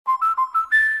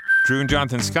Drew and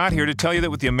Jonathan Scott here to tell you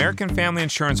that with the American Family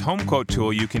Insurance Home Quote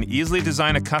tool, you can easily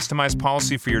design a customized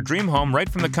policy for your dream home right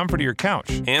from the comfort of your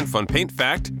couch. And fun paint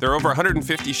fact, there are over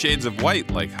 150 shades of white,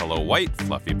 like Hello White,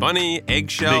 Fluffy Bunny,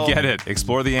 Eggshell. They get it.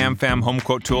 Explore the AmFam Home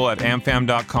Quote tool at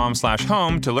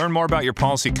amfam.com/home to learn more about your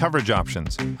policy coverage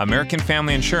options. American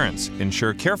Family Insurance.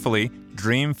 Insure carefully,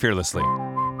 dream fearlessly.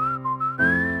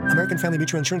 American Family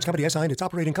Mutual Insurance Company, SI, and its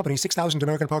operating company, 6000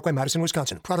 American Parkway, Madison,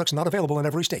 Wisconsin. Products not available in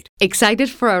every state. Excited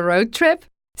for a road trip?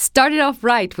 Start it off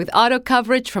right with auto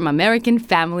coverage from American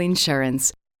Family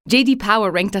Insurance. J.D.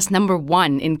 Power ranked us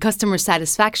 #1 in customer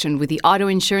satisfaction with the auto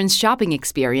insurance shopping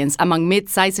experience among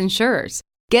mid-size insurers.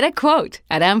 Get a quote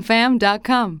at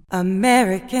amfam.com.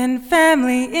 American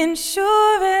Family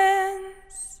Insurance.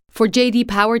 For J.D.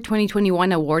 Power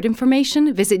 2021 award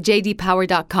information, visit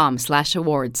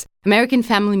jdpower.com/awards. American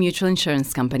Family Mutual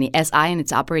Insurance Company, SI, and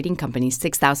its operating company,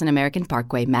 6000 American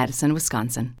Parkway, Madison,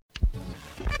 Wisconsin.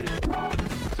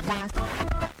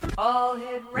 All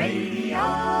Hit Radio.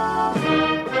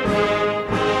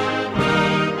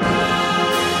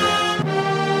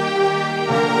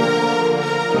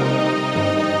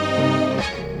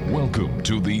 Welcome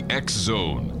to the X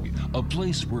Zone, a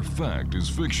place where fact is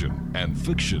fiction and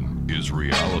fiction is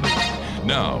reality.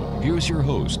 Now, here's your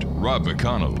host, Rob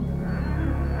McConnell.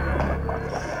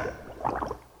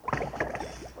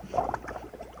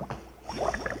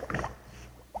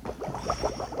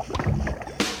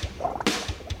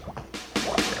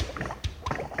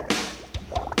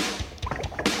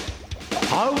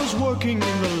 I was working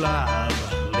in the lab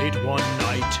late one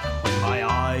night when my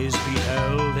eyes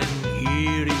beheld an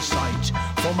eerie sight.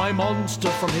 For my monster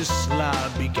from his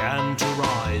slab began to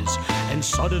rise, and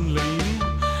suddenly,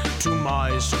 to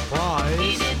my surprise,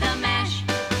 he did the mash.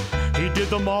 He did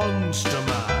the monster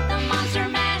mash. The monster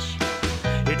mash.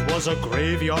 It was a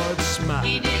graveyard smash.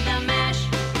 He did the mash.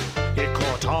 It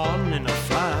caught on in a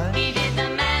flash. He did the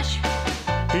mash.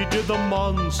 He did the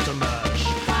monster mash.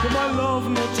 From my love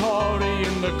Natari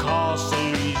in the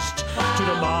castle east to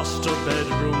the master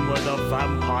bedroom where the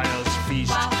vampires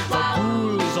feast. The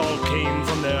ghouls all came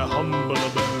from their humble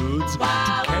abodes to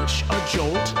catch a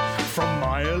jolt from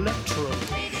my electrode.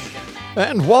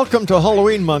 And welcome to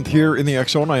Halloween month here in the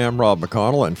X Zone. I am Rob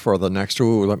McConnell, and for the next,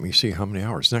 let me see how many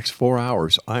hours, next 4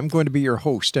 hours, I'm going to be your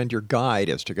host and your guide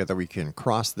as together we can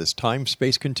cross this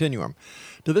time-space continuum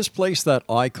to this place that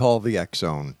I call the X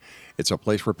Zone. It's a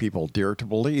place where people dare to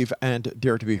believe and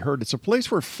dare to be heard. It's a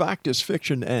place where fact is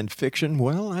fiction, and fiction,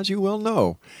 well, as you well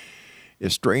know,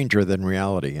 is stranger than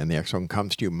reality. And the X Zone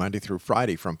comes to you Monday through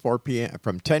Friday from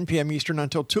 10 p.m. Eastern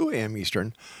until 2 a.m.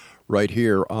 Eastern, right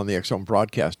here on the X Zone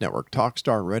Broadcast Network,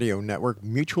 Talkstar Radio Network,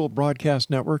 Mutual Broadcast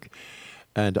Network,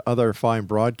 and other fine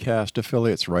broadcast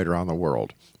affiliates right around the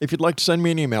world. If you'd like to send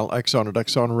me an email, xzone at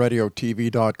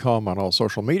xzoneradiotv.com, on all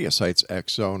social media sites,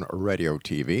 Xzone Radio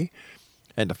TV.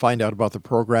 And to find out about the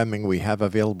programming we have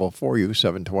available for you,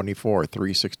 7/24,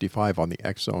 365 on the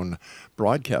X Zone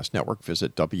Broadcast Network,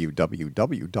 visit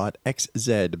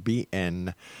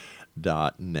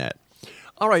www.xzbn.net.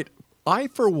 All right, I,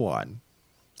 for one,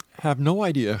 have no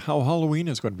idea how Halloween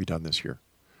is going to be done this year.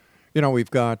 You know,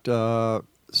 we've got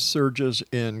surges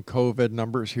in COVID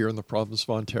numbers here in the province of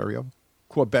Ontario.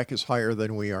 Quebec is higher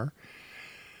than we are.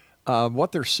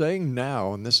 What they're saying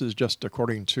now, and this is just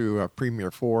according to Premier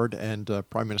Ford and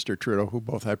Prime Minister Trudeau, who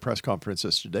both had press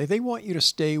conferences today, they want you to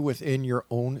stay within your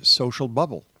own social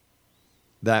bubble.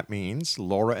 That means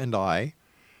Laura and I,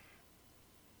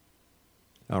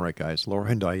 all right, guys, Laura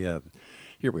and I,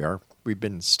 here we are. We've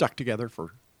been stuck together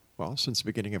since the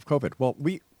beginning of COVID. Well,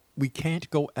 we can't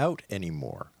go out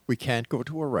anymore. We can't go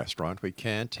to a restaurant. We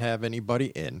can't have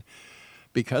anybody in.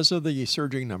 Because of the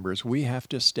surging numbers, we have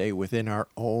to stay within our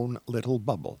own little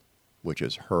bubble, which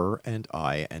is her and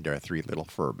I and our 3 little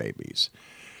fur babies.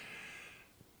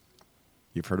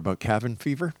 You've heard about cabin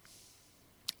fever?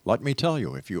 Let me tell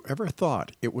you, if you ever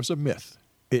thought it was a myth,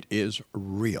 it is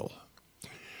real.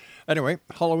 Anyway,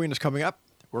 Halloween is coming up.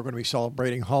 We're going to be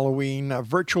celebrating Halloween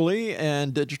virtually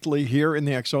and digitally here in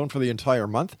the X Zone for the entire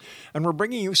month. And we're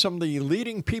bringing you some of the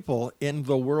leading people in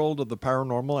the world of the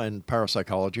paranormal and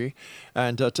parapsychology.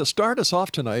 And to start us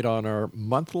off tonight on our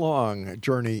month-long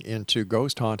journey into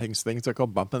ghost hauntings, things that go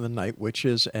bump in the night,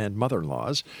 witches, and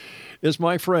mother-in-laws, is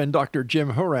my friend, Dr.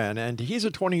 Jim HOURAN. And he's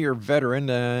a 20-year veteran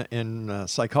in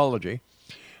psychology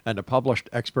and a published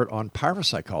expert on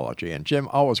parapsychology. And Jim,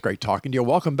 always great talking to you.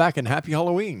 Welcome back and happy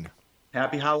Halloween.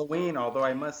 Happy Halloween, although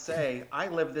I must say, I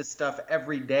live this stuff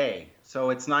every day. So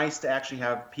it's nice to actually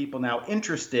have people now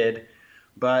interested.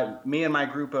 But me and my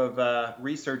group of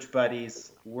research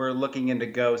buddies, we're looking into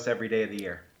ghosts every day of the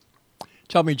year.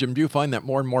 Tell me, Jim, do you find that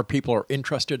more and more people are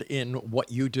interested in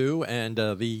what you do and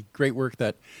the great work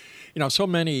that, so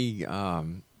many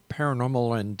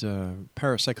paranormal and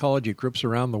parapsychology groups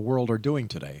around the world are doing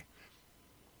today?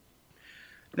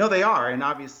 No, they are. And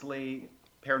obviously,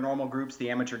 paranormal groups, the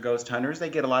amateur ghost hunters, they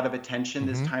get a lot of attention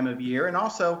this time of year. And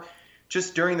also,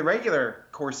 just during the regular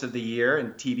course of the year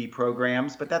and TV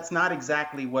programs, but that's not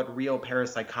exactly what real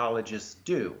parapsychologists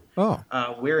do.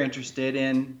 We're interested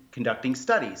in conducting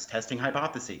studies, testing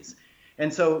hypotheses.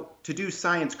 And so to do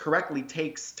science correctly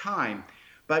takes time.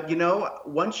 But,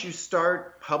 once you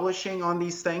start publishing on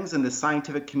these things in the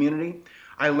scientific community,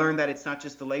 I learned that it's not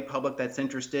just the lay public that's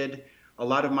interested. A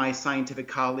lot of my scientific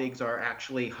colleagues are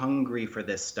actually hungry for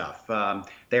this stuff.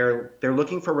 They're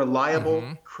looking for reliable,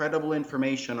 credible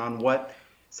information on what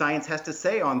science has to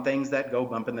say on things that go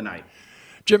bump in the night.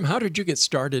 Jim, how did you get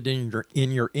started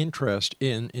in your interest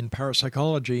in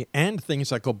parapsychology and things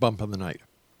that go bump in the night?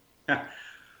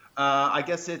 I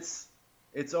guess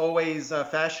it's always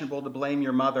fashionable to blame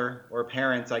your mother or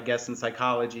parents, I guess, in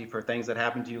psychology for things that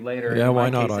happen to you later. Yeah, why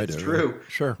not? It's true.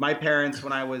 Sure. My parents,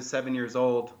 when I was 7 years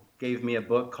old, gave me a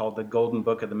book called The Golden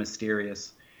Book of the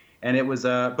Mysterious. And it was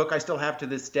a book I still have to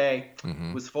this day.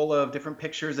 It was full of different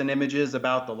pictures and images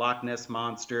about the Loch Ness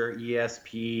Monster,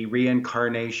 ESP,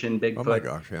 reincarnation,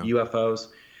 Bigfoot, UFOs.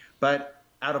 But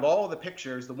out of all of the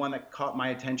pictures, the one that caught my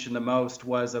attention the most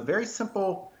was a very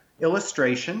simple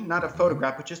illustration, not a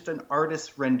photograph, but just an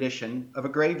artist's rendition of a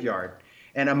graveyard.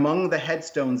 And among the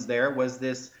headstones there was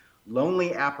this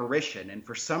lonely apparition. And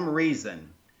for some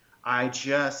reason, I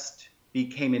just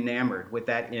became enamored with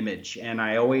that image. And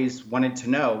I always wanted to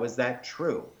know, is that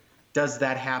true? Does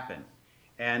that happen?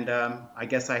 And I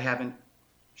guess I haven't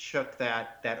shook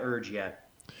that urge yet.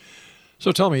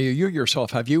 So tell me, you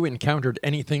yourself, have you encountered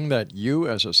anything that you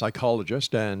as a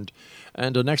psychologist and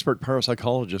an expert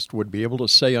parapsychologist would be able to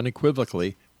say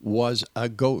unequivocally was a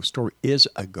ghost or is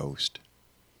a ghost?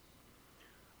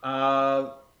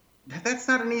 That's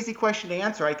not an easy question to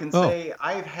answer. I can say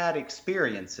I've had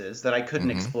experiences that I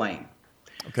couldn't explain.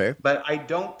 Okay. But I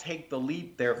don't take the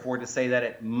leap, therefore, to say that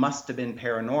it must have been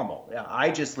paranormal. I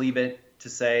just leave it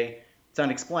to say it's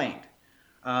unexplained.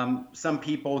 Some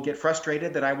people get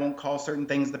frustrated that I won't call certain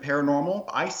things the paranormal.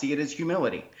 I see it as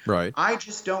humility. Right. I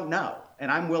just don't know. And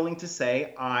I'm willing to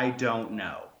say I don't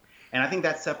know. And I think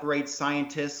that separates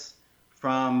scientists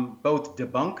from both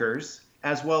debunkers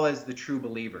as well as the true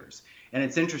believers. And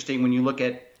it's interesting when you look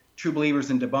at true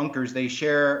believers and debunkers, they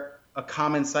share a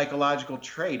common psychological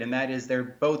trait, and that is they're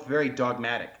both very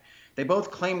dogmatic. They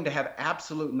both claim to have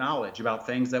absolute knowledge about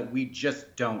things that we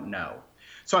just don't know.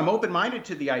 So I'm open-minded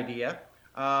to the idea,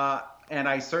 and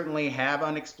I certainly have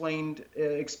unexplained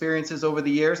experiences over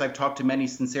the years. I've talked to many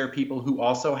sincere people who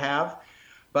also have,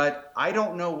 but I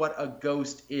don't know what a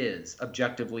ghost is,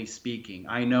 objectively speaking.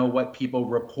 I know what people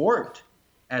report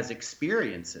as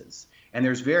experiences, and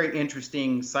there's very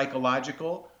interesting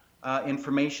psychological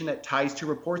information that ties to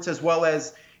reports as well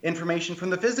as information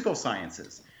from the physical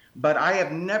sciences. But I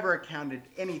have never encountered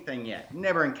anything yet,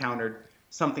 never encountered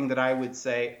something that I would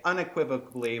say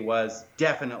unequivocally was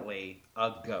definitely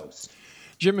a ghost.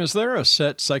 Jim, is there a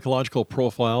set psychological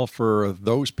profile for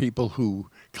those people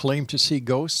who claim to see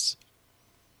ghosts?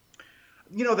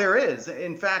 There is.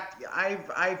 In fact,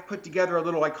 I've put together a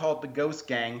little, I call it the Ghost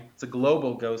Gang. It's a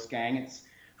global ghost gang. It's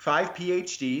 5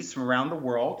 PhDs from around the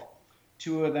world.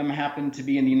 2 of them happen to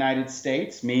be in the United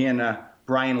States, me and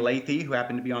Brian LAYTHE, who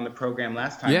happened to be on the program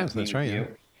last time. Yes, that's right. Yeah.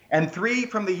 And 3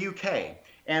 from the UK.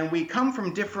 And we come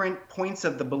from different points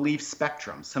of the belief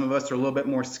spectrum. Some of us are a little bit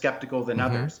more skeptical than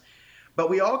others. But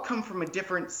we all come from a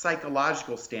different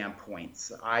psychological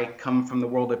standpoints. I come from the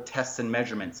world of tests and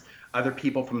measurements, other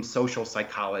people from social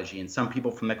psychology, and some people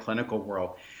from the clinical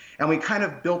world. And we kind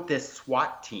of built this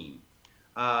SWAT team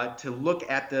to look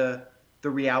at the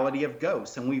reality of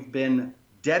ghosts. And we've been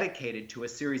dedicated to a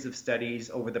series of studies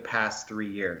over the past 3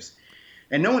 years.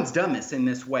 And no one's done this in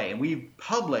this way. And we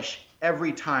publish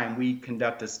every time we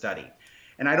conduct a study.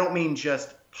 And I don't mean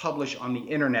just publish on the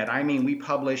internet. I mean we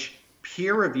publish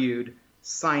peer-reviewed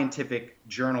scientific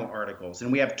journal articles.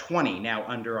 And we have 20 now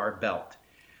under our belt.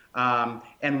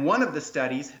 And one of the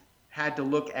studies had to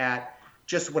look at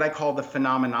just what I call the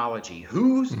phenomenology.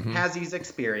 Who has these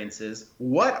experiences?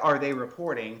 What are they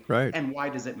reporting? Right. And why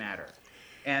does it matter?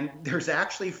 And there's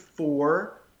actually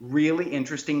 4 really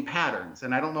interesting patterns.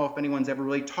 And I don't know if anyone's ever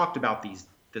really talked about these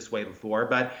this way before,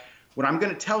 but what I'm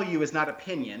going to tell you is not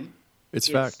opinion. It's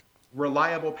fact.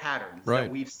 Reliable patterns that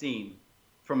we've seen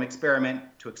from experiment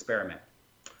to experiment.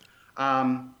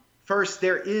 First,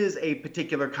 there is a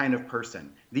particular kind of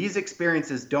person. These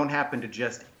experiences don't happen to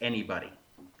just anybody.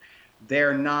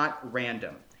 They're not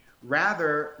random.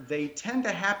 Rather, they tend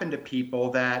to happen to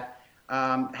people that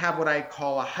have what I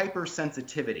call a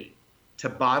hypersensitivity to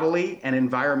bodily and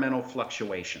environmental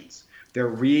fluctuations. They're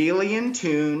really in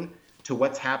tune to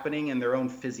what's happening in their own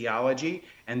physiology,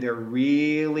 and they're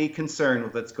really concerned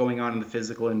with what's going on in the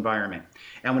physical environment.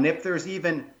 And if there's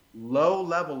even low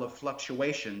level of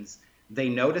fluctuations, they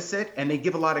notice it and they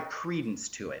give a lot of credence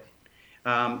to it.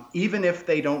 Even if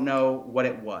they don't know what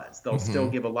it was, they'll still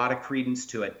give a lot of credence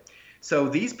to it. So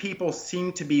these people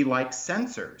seem to be like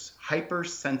sensors,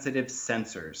 hypersensitive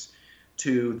sensors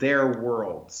to their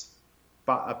worlds,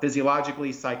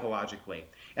 physiologically, psychologically.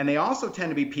 And they also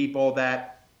tend to be people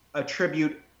that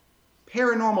attribute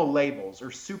paranormal labels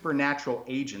or supernatural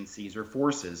agencies or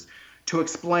forces to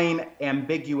explain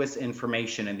ambiguous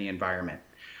information in the environment.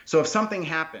 So if something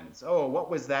happens, oh, what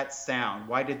was that sound?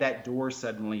 Why did that door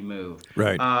suddenly move?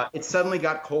 Right. It suddenly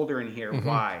got colder in here.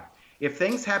 Why? If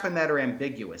things happen that are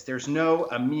ambiguous, there's no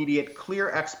immediate clear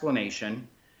explanation.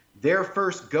 Their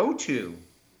first go-to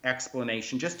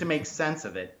explanation, just to make sense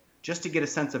of it, just to get a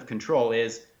sense of control,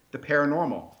 is the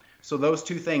paranormal. So those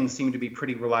two things seem to be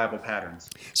pretty reliable patterns.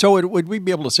 So would we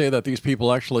be able to say that these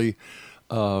people actually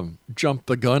jump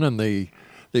the gun and they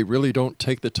really don't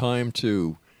take the time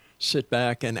to sit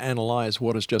back and analyze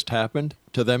what has just happened?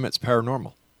 To them, it's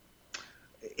paranormal.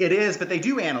 It is, but they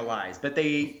do analyze. But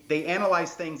they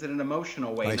analyze things in an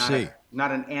emotional way,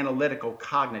 not an analytical,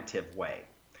 cognitive way.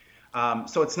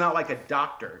 So it's not like a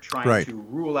doctor trying to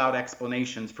rule out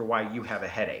explanations for why you have a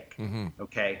headache.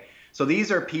 Okay? So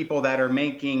these are people that are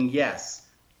making, yes,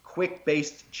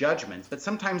 quick-based judgments, but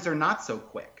sometimes they're not so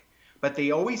quick. But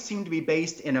they always seem to be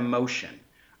based in emotion.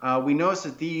 We notice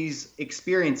that these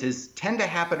experiences tend to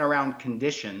happen around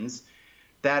conditions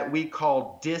that we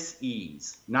call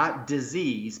dis-ease, not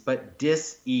disease, but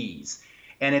dis-ease.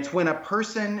 And it's when a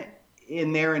person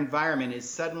in their environment is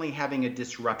suddenly having a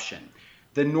disruption.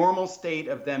 The normal state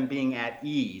of them being at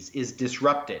ease is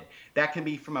disrupted. That can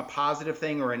be from a positive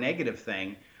thing or a negative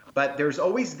thing, but there's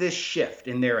always this shift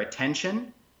in their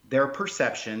attention, their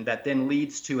perception, that then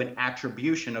leads to an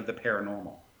attribution of the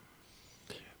paranormal.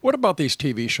 What about these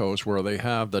TV shows where they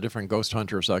have the different ghost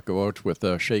hunters that go out with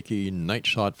shaky night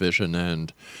shot vision,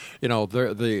 and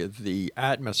the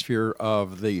atmosphere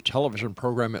of the television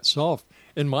program itself,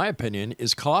 in my opinion,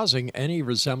 is causing any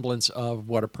resemblance of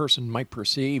what a person might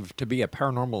perceive to be a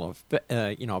paranormal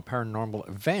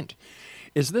event.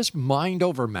 Is this mind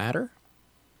over matter?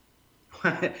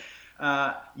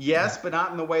 Yes, but not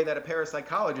in the way that a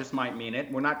parapsychologist might mean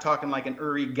it. We're not talking like an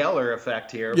Uri Geller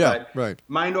effect here. Yeah, but right.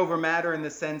 Mind over matter in the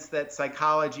sense that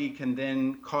psychology can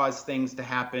then cause things to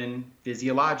happen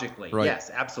physiologically. Right.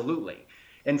 Yes, absolutely.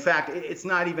 In fact, it's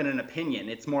not even an opinion.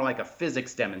 It's more like a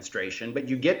physics demonstration. But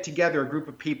you get together a group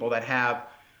of people that have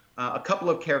a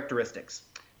couple of characteristics.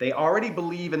 They already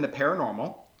believe in the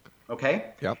paranormal,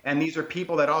 okay? Yep. And these are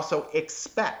people that also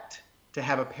expect to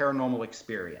have a paranormal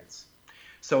experience.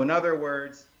 So in other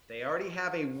words, they already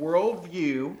have a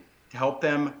worldview to help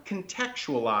them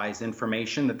contextualize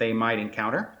information that they might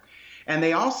encounter. And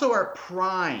they also are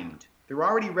primed. They're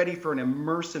already ready for an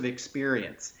immersive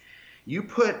experience. You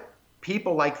put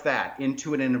people like that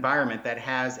into an environment that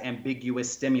has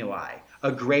ambiguous stimuli,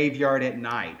 a graveyard at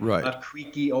night, a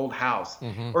creaky old house,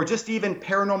 or just even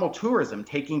paranormal tourism,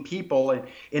 taking people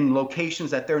in locations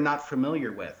that they're not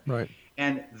familiar with. Right.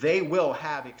 And they will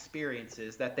have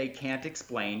experiences that they can't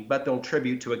explain, but they'll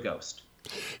attribute to a ghost.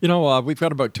 You know, we've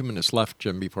got about 2 minutes left,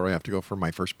 Jim, before I have to go for my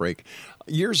first break.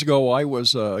 Years ago, I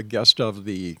was a guest of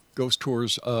the ghost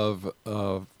tours of,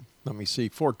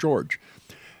 Fort George.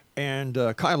 And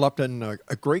Kyle Upton,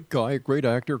 a great guy, a great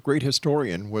actor, great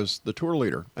historian, was the tour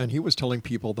leader. And he was telling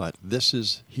people that this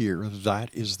is here,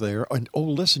 that is there. And, oh,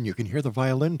 listen, you can hear the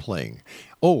violin playing.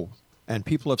 Oh, and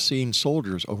people have seen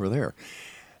soldiers over there.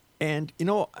 And,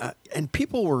 and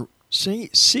people were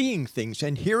seeing things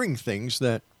and hearing things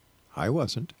that I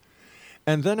wasn't.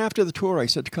 And then after the tour, I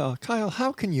said to Kyle,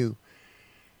 how can you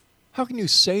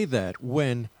say that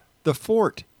when the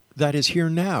fort that is here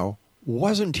now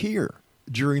wasn't here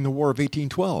during the War of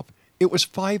 1812? It was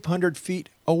 500 feet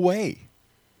away.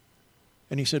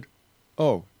 And he said,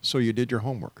 oh, so you did your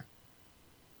homework.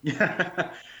 Yeah.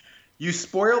 You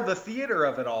spoiled the theater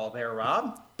of it all there,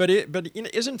 Rob. But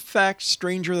isn't fact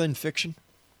stranger than fiction?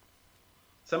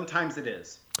 Sometimes it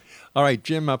is. All right,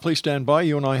 Jim, please stand by.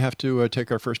 You and I have to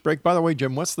take our first break. By the way,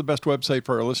 Jim, what's the best website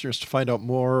for our listeners to find out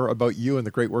more about you and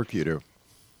the great work you do?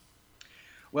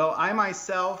 Well, I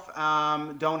myself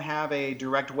don't have a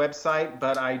direct website,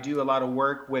 but I do a lot of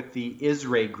work with the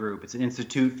ISRAE group. It's an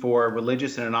Institute for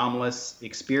Religious and Anomalous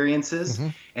Experiences,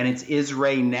 and it's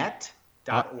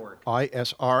ISRAEnet.org.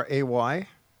 ISRAY?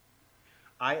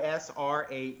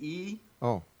 ISRAE.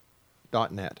 Oh,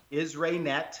 .net.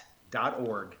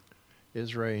 ISRAEnet.org.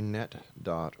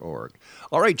 ISRAEnet.org.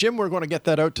 All right, Jim, we're going to get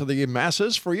that out to the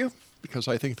masses for you, because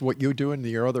I think what you do and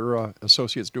your other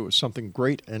associates do is something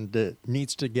great and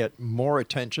needs to get more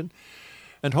attention.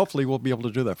 And hopefully we'll be able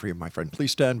to do that for you, my friend.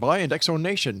 Please stand by. And Exo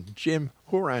Nation, Jim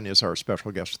HOURAN is our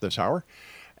special guest this hour.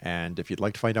 And if you'd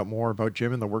like to find out more about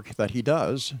Jim and the work that he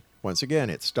does, once again,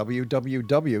 it's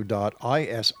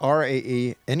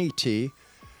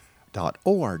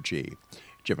www.israenet.org.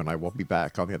 Jim and I will be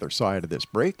back on the other side of this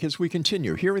break as we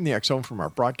continue here in the X-Zone from our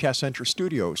Broadcast Center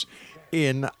studios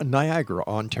in Niagara,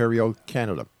 Ontario,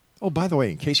 Canada. Oh, by the way,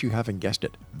 in case you haven't guessed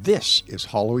it, this is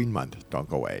Halloween month. Don't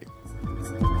go away.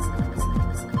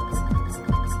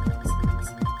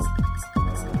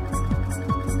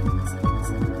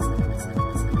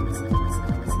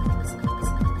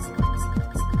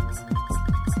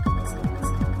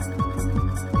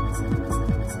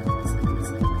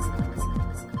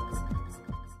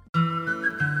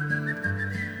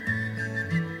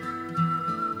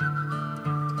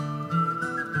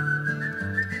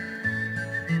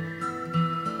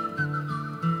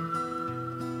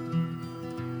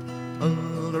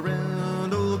 All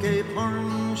around old Cape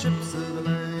Horn, ships of the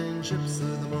line, ships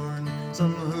of the morn.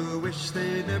 Some who wish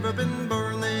they'd never been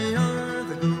born, they are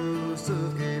the ghosts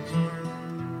of Cape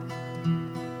Horn.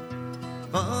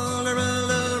 All around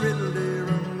a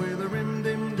riddle-de-rum with a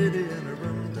rim-dim-diddy and a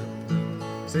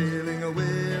rum-dum-dum. Sailing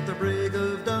away at the break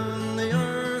of dawn, they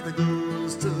are the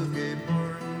ghosts of Cape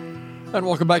Horn. And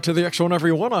welcome back to the X-Zone,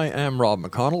 everyone. I am Rob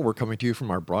McConnell. We're coming to you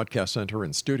from our broadcast center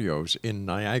and studios in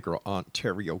Niagara,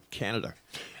 Ontario, Canada.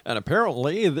 And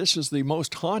apparently, this is the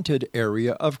most haunted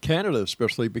area of Canada,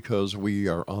 especially because we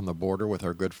are on the border with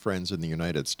our good friends in the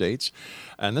United States.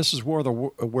 And this is where the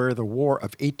War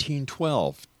of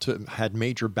 1812 had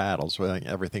major battles,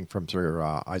 everything from Sir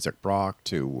Isaac Brock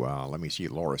to,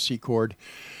 Laura Secord.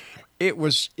 It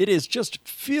is just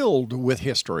filled with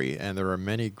history, and there are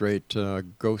many great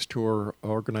ghost tour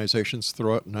organizations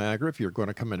throughout Niagara. If you're going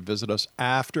to come and visit us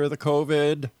after the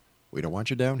COVID, we don't want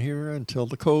you down here until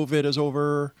the COVID is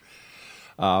over.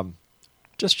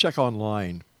 Just check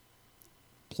online.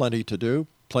 Plenty to do,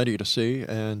 plenty to see,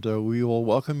 and we will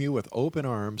welcome you with open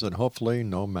arms and hopefully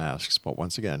no masks. But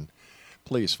once again,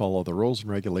 please follow the rules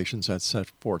and regulations as set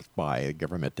forth by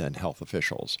government and health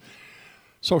officials.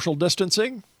 Social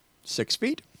distancing, 6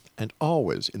 feet, and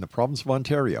always in the province of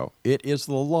Ontario, it is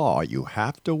the law. You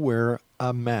have to wear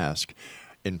a mask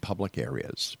in public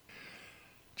areas.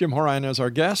 Jim HOURAN is our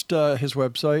guest. His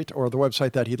website, or the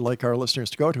website that he'd like our listeners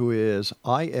to go to, is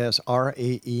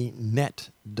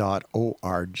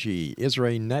ISRAEnet.org.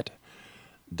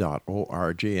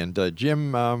 ISRAEnet.org. And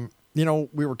Jim,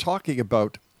 we were talking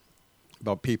about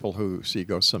people who see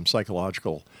ghosts, some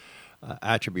psychological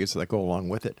attributes that go along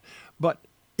with it. But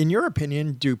in your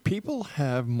opinion, do people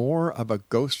have more of a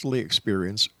ghostly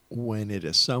experience when it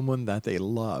is someone that they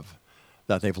love,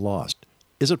 that they've lost?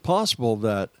 Is it possible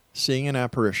that seeing an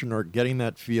apparition or getting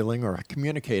that feeling or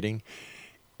communicating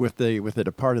with the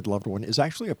departed loved one is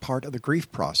actually a part of the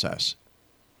grief process?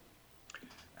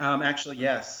 Actually,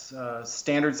 yes.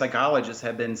 Standard psychologists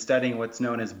have been studying what's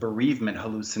known as bereavement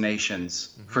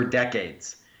hallucinations for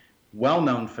decades.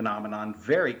 Well-known phenomenon,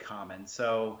 very common.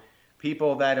 So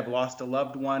people that have lost a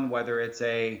loved one, whether it's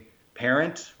a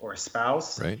parent or a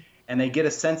spouse, right, and they get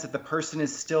a sense that the person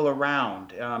is still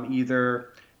around.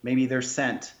 Either maybe they're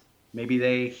sent, maybe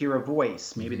they hear a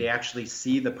voice, maybe they actually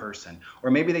see the person, or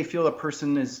maybe they feel the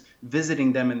person is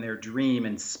visiting them in their dream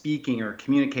and speaking or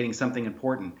communicating something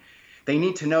important. They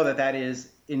need to know that that is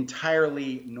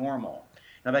entirely normal.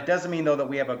 Now, that doesn't mean, though, that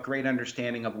we have a great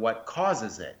understanding of what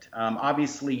causes it.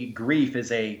 Obviously, grief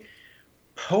is a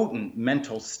potent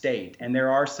mental state, and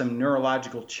there are some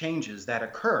neurological changes that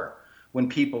occur when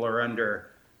people are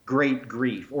under great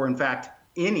grief, or in fact,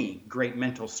 any great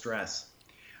mental stress.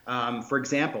 For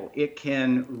example, it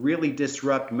can really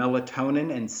disrupt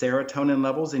melatonin and serotonin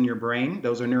levels in your brain.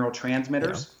 Those are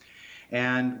neurotransmitters. Yeah.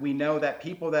 And we know that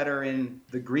people that are in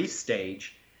the grief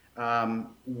stage,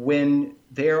 when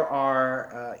there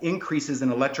are increases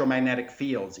in electromagnetic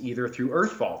fields, either through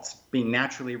earth faults being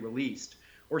naturally released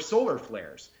or solar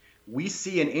flares, we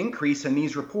see an increase in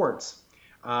these reports.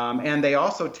 And they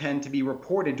also tend to be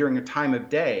reported during a time of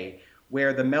day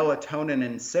where the melatonin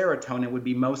and serotonin would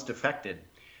be most affected.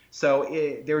 So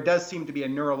there does seem to be a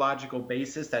neurological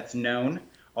basis that's known,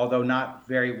 although not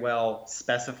very well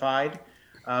specified.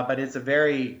 But it's a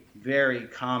very, very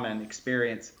common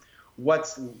experience.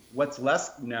 What's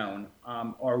less known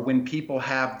are when people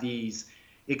have these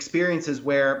experiences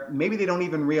where maybe they don't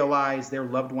even realize their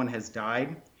loved one has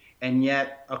died, and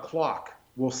yet a clock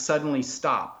will suddenly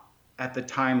stop at the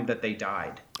time that they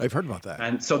died. I've heard about that.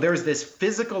 And so there's this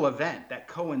physical event that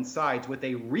coincides with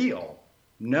a real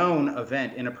known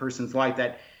event in a person's life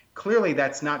that clearly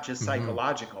that's not just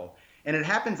psychological. And it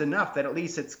happens enough that at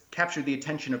least it's captured the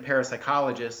attention of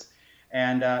parapsychologists.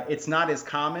 And it's not as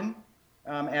common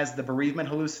as the bereavement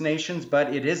hallucinations,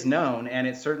 but it is known, and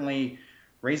it certainly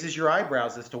raises your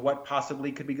eyebrows as to what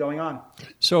possibly could be going on.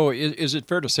 So is it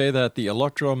fair to say that the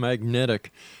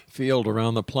electromagnetic field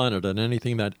around the planet and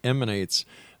anything that emanates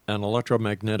an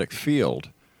electromagnetic field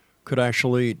could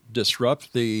actually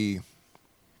disrupt the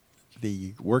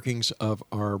workings of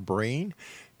our brain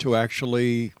to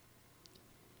actually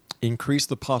increase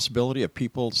the possibility of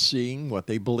people seeing what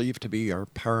they believe to be our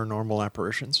paranormal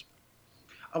apparitions?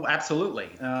 Oh, absolutely.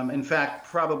 In fact,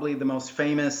 probably the most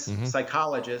famous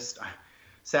psychologist,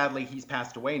 sadly he's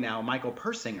passed away now, Michael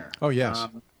Persinger. Oh, yes.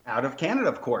 Out of Canada,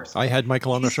 of course. I had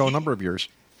Michael on the show a number of years.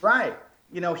 Right.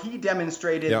 You know, he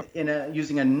demonstrated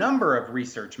using a number of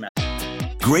research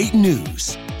methods. Great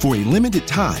news. For a limited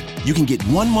time, you can get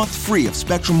 1 month free of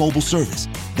Spectrum Mobile service.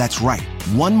 That's right,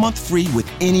 1 month free with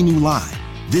any new line.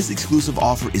 This exclusive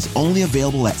offer is only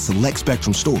available at select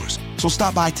Spectrum stores, so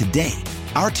stop by today.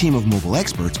 Our team of mobile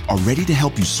experts are ready to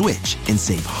help you switch and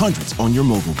save hundreds on your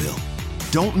mobile bill.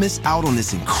 Don't miss out on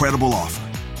this incredible offer.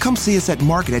 Come see us at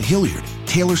Market at Hilliard,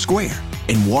 Taylor Square,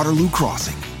 and Waterloo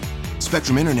Crossing.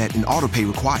 Spectrum Internet and autopay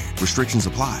required. Restrictions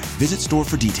apply. Visit store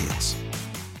for details.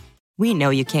 We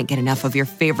know you can't get enough of your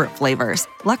favorite flavors.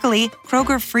 Luckily,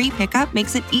 Kroger Free Pickup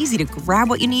makes it easy to grab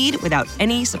what you need without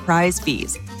any surprise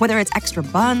fees. Whether it's extra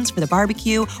buns for the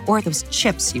barbecue or those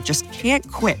chips you just can't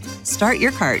quit, start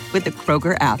your cart with the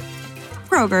Kroger app.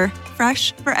 Kroger,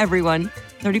 fresh for everyone.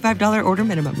 $35 order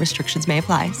minimum. Restrictions may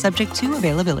apply. Subject to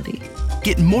availability.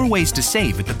 Get more ways to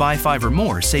save at the Buy 5 or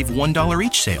More Save $1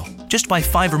 each sale. Just buy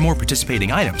 5 or more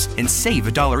participating items and save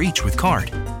 $1 each with card.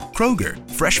 Kroger,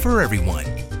 fresh for everyone.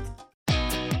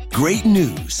 Great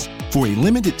news. For a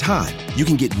limited time, you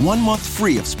can get 1 month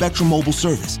free of Spectrum Mobile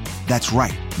service. That's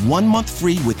right, 1 month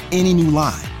free with any new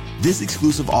line. This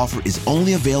exclusive offer is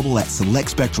only available at select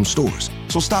Spectrum stores,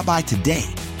 so stop by today.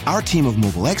 Our team of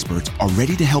mobile experts are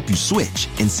ready to help you switch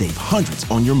and save hundreds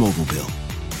on your mobile bill.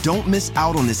 Don't miss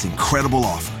out on this incredible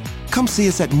offer. Come see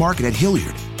us at Market at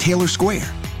Hilliard, Taylor Square,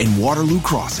 and Waterloo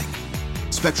Crossing.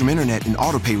 Spectrum Internet and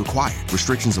autopay required.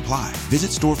 Restrictions apply.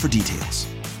 Visit store for details.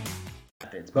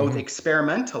 Both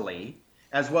experimentally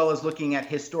as well as looking at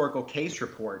historical case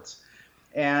reports.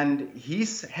 And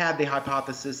he's had the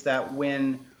hypothesis that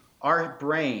when our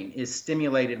brain is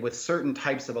stimulated with certain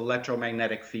types of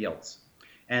electromagnetic fields,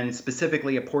 and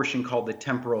specifically a portion called the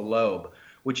temporal lobe,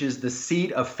 which is the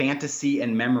seat of fantasy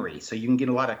and memory, so you can get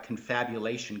a lot of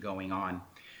confabulation going on.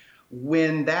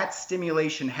 When that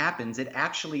stimulation happens, it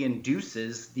actually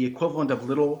induces the equivalent of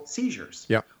little seizures,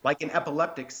 like an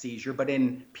epileptic seizure, but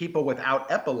in people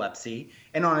without epilepsy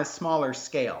and on a smaller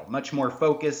scale, much more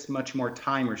focused, much more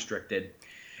time restricted.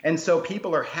 And so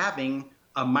people are having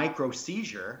a micro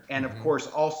seizure and, of course,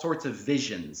 all sorts of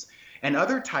visions and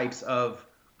other types of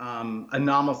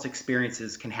anomalous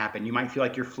experiences can happen. You might feel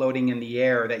like you're floating in the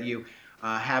air, that you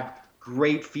have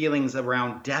great feelings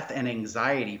around death and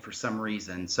anxiety for some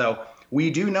reason. So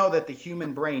we do know that the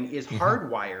human brain is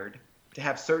hardwired to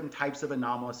have certain types of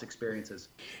anomalous experiences.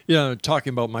 Yeah,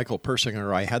 talking about Michael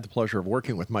Persinger, I had the pleasure of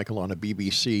working with Michael on a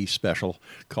BBC special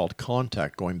called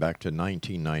Contact going back to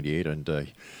 1998.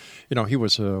 And, he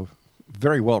was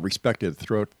very well respected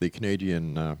throughout the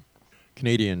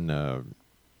Canadian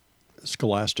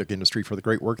scholastic industry for the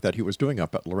great work that he was doing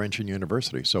up at Laurentian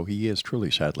University. So he is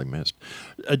truly sadly missed.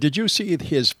 Did you see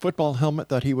his football helmet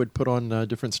that he would put on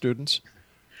different students?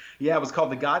 Yeah, it was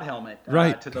called the God helmet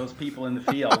to those people in the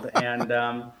field. And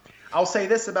I'll say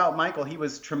this about Michael. He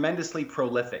was tremendously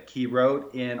prolific. He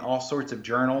wrote in all sorts of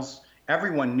journals.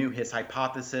 Everyone knew his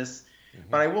hypothesis.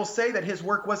 But I will say that his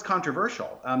work was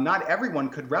controversial. Not everyone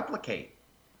could replicate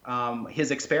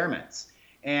his experiments.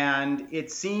 And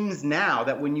it seems now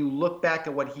that when you look back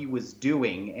at what he was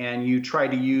doing and you try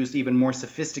to use even more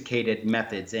sophisticated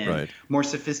methods and more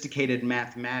sophisticated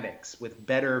mathematics with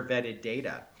better vetted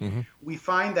data, we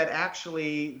find that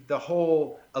actually the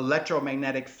whole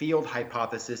electromagnetic field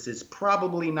hypothesis is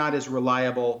probably not as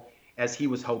reliable as he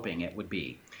was hoping it would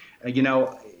be.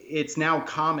 It's now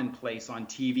commonplace on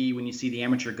TV when you see the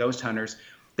amateur ghost hunters,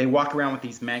 they walk around with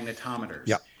these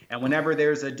magnetometers. And whenever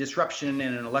there's a disruption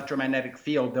in an electromagnetic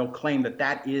field, they'll claim that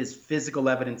that is physical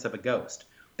evidence of a ghost,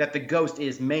 that the ghost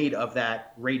is made of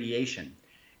that radiation.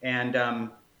 And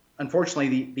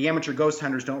unfortunately, the amateur ghost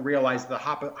hunters don't realize the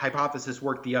hypothesis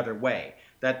worked the other way,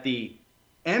 that the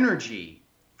energy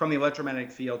from the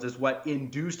electromagnetic fields is what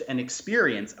induced an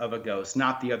experience of a ghost,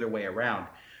 not the other way around.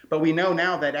 But we know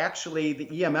now that actually the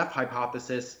EMF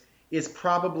hypothesis is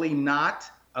probably not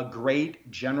a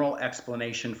great general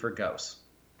explanation for ghosts.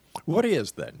 What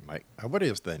is then, Mike? What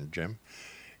is then, Jim?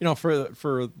 You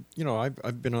know,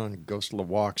 I've been on ghost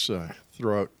walks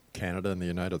throughout Canada and the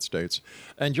United States,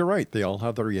 and you're right. They all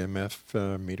have their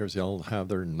EMF meters. They all have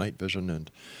their night vision, and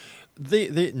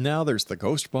they now there's the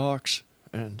ghost box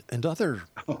and other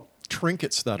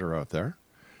trinkets that are out there.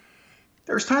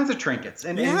 There's tons of trinkets.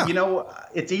 And you know,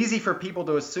 it's easy for people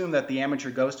to assume that the amateur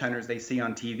ghost hunters they see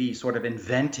on TV sort of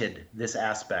invented this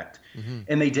aspect.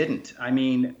 And they didn't. I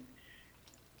mean,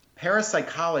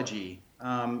 parapsychology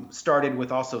started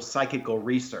with also psychical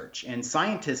research. And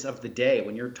scientists of the day,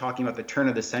 when you're talking about the turn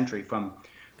of the century from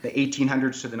the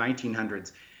 1800s to the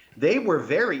 1900s, they were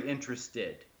very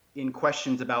interested in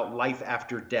questions about life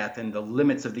after death and the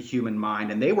limits of the human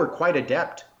mind. And they were quite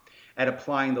adept at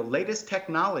applying the latest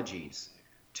technologies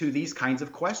to these kinds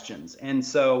of questions. And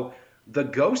so the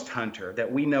ghost hunter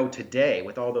that we know today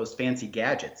with all those fancy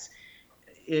gadgets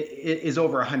is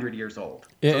over 100 years old.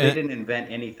 So they didn't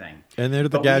invent anything. And they're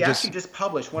the but gadgets. We actually just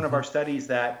published one of our studies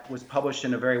that was published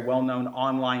in a very well-known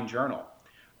online journal,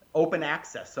 open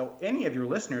access. So any of your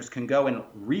listeners can go and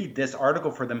read this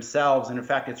article for themselves. And in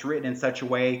fact, it's written in such a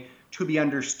way to be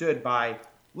understood by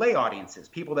lay audiences,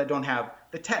 people that don't have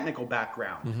the technical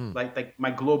background, like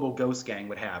my global ghost gang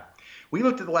would have. We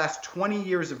looked at the last 20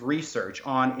 years of research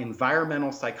on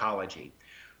environmental psychology.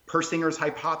 Persinger's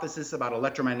hypothesis about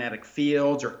electromagnetic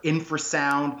fields or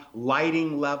infrasound,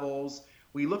 lighting levels.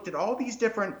 We looked at all these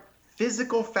different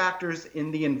physical factors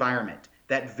in the environment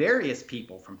that various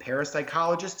people, from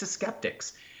parapsychologists to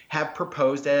skeptics, have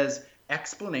proposed as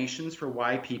explanations for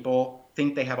why people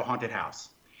think they have a haunted house.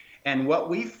 And what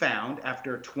we found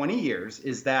after 20 years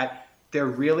is that there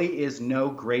really is no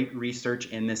great research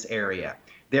in this area.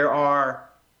 There are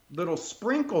little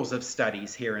sprinkles of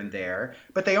studies here and there,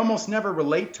 but they almost never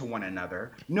relate to one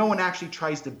another. No one actually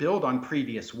tries to build on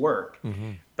previous work.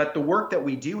 But the work that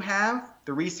we do have,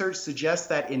 the research suggests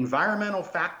that environmental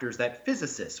factors that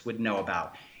physicists would know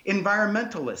about,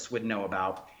 environmentalists would know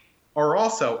about, are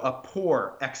also a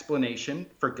poor explanation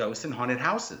for ghosts and haunted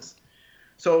houses.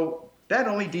 So that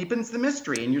only deepens the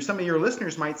mystery. And some of your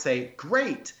listeners might say,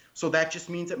 great, so that just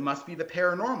means it must be the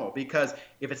paranormal, because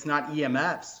if it's not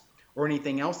EMFs or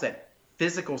anything else that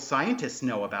physical scientists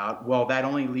know about, well, that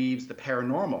only leaves the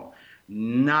paranormal.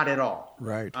 Not at all.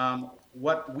 Right.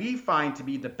 What we find to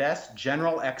be the best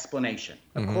general explanation,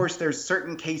 of course, there's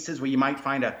certain cases where you might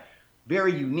find a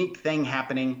very unique thing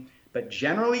happening, but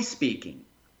generally speaking,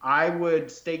 I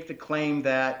would stake the claim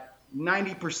that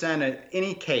 90% of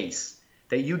any case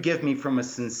that you give me from a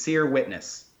sincere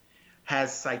witness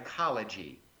has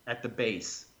psychology at the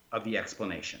base of the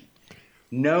explanation.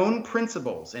 Known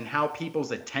principles in how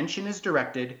people's attention is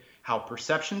directed, how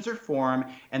perceptions are formed,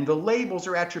 and the labels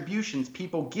or attributions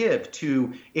people give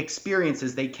to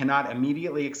experiences they cannot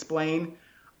immediately explain,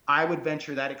 I would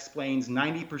venture that explains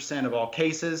 90% of all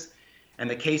cases. And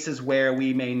the cases where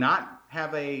we may not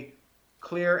have a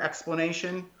clear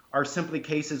explanation are simply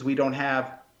cases we don't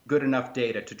have good enough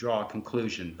data to draw a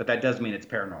conclusion, but that does mean it's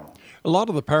paranormal. A lot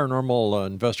of the paranormal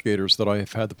investigators that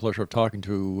I've had the pleasure of talking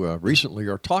to recently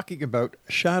are talking about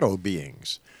shadow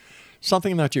beings,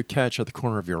 something that you catch at the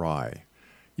corner of your eye.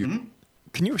 Can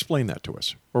you explain that to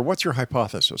us? Or what's your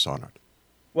hypothesis on it?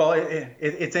 Well,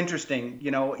 it's interesting.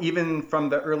 You know, even from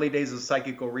the early days of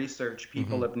psychical research,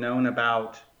 people have known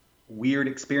about weird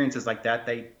experiences like that.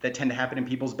 That tend to happen in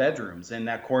people's bedrooms. And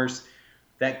of course,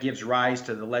 that gives rise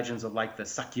to the legends of like the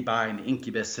succubi and the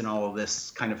incubus and all of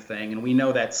this kind of thing. And we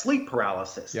know that sleep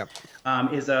paralysis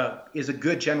is a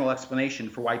good general explanation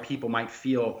for why people might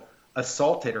feel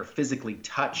assaulted or physically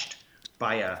touched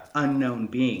by an unknown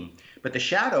being. But the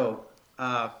shadow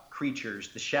creatures,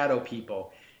 the shadow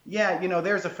people,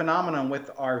 there's a phenomenon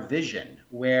with our vision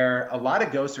where a lot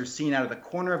of ghosts are seen out of the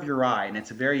corner of your eye, and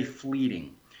it's very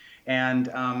fleeting.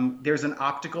 And there's an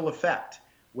optical effect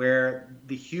where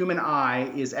the human eye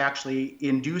is actually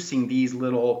inducing these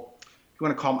little, you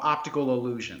want to call them optical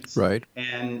illusions. Right.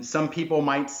 And some people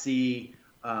might see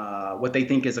what they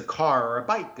think is a car or a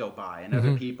bike go by, and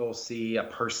other people see a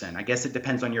person. I guess it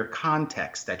depends on your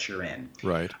context that you're in.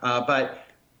 Right. But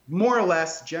more or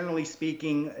less, generally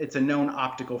speaking, it's a known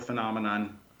optical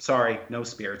phenomenon. Sorry, no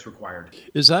spirits required.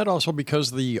 Is that also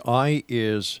because the eye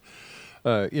is,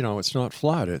 it's not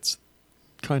flat, it's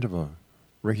kind of a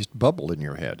raised bubble in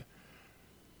your head?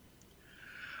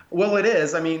 Well, it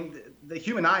is. I mean, the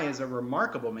human eye is a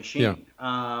remarkable machine,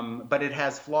 but it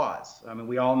has flaws. I mean,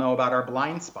 we all know about our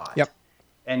blind spot.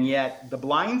 And yet the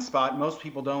blind spot, most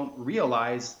people don't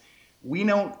realize, we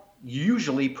don't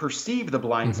usually perceive the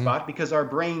blind spot because our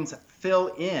brains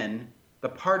fill in the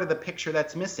part of the picture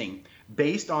that's missing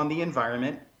based on the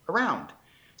environment around.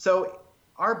 So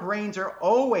our brains are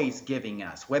always giving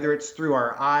us, whether it's through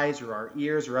our eyes or our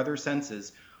ears or other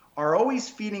senses, are always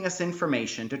feeding us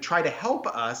information to try to help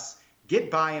us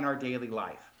get by in our daily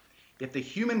life. If the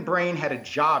human brain had a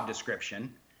job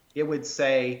description, it would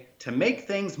say to make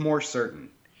things more certain.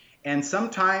 And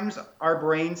sometimes our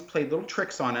brains play little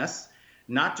tricks on us,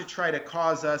 not to try to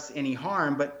cause us any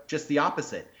harm, but just the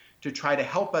opposite, to try to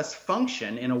help us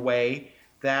function in a way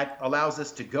that allows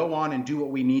us to go on and do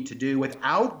what we need to do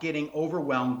without getting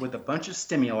overwhelmed with a bunch of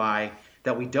stimuli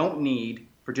that we don't need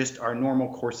for just our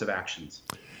normal course of actions.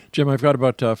 Jim, I've got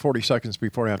about 40 seconds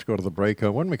before I have to go to the break.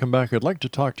 When we come back, I'd like to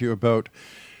talk to you about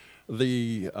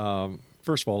the,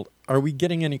 first of all, are we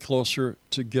getting any closer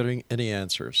to getting any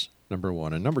answers, number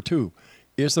one? And number two,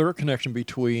 is there a connection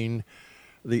between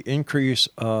the increase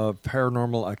of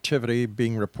paranormal activity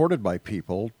being reported by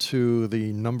people to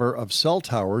the number of cell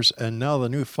towers and now the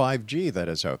new 5G that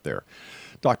is out there?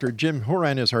 Dr. Jim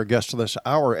HOURAN is our guest this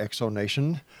hour,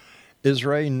 Exonation.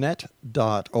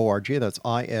 IsraEnet.org. That's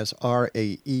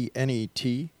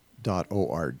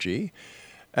IsraEnet.org.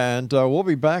 And we'll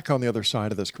be back on the other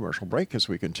side of this commercial break as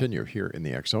we continue here in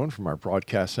the X Zone from our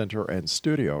broadcast center and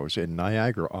studios in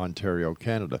Niagara, Ontario,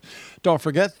 Canada. Don't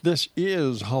forget, this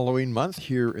is Halloween month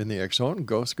here in the X Zone.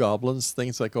 Ghosts, goblins,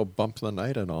 things that go bump in the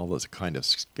night, and all this kind of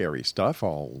scary stuff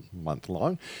all month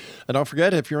long. And don't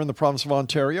forget, if you're in the province of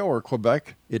Ontario or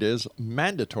Quebec, it is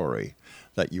mandatory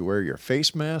that you wear your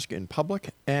face mask in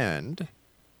public, and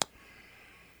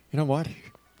you know what?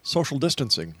 Social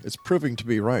distancing. It's proving to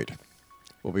be right.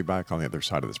 We'll be back on the other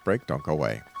side of this break. Don't go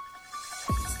away.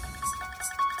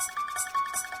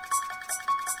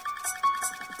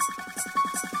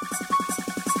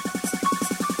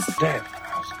 Death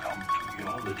has come to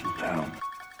your little town.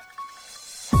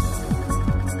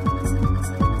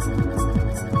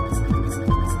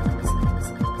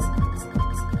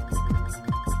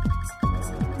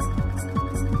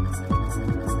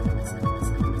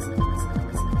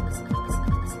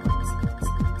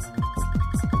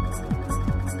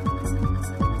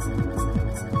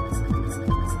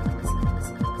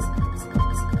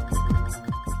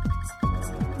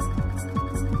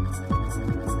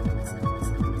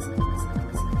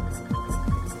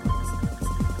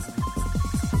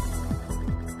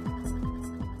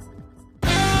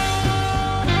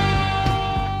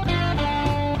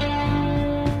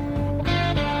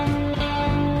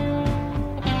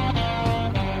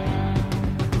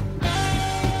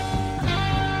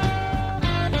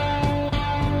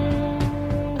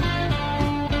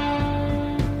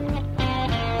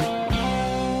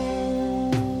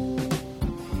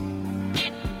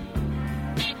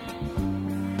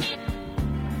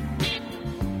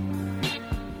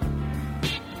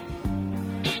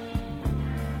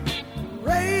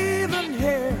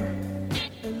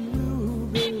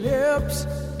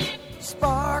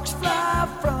 Sparks fly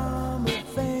from her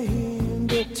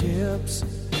fingertips.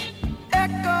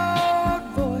 Echoed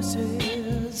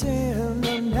voices in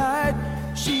the night.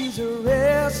 She's a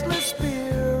restless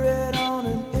spirit on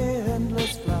an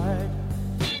endless flight.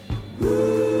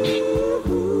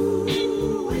 Ooh,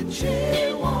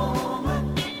 witchy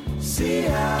woman, see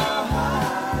how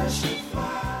high she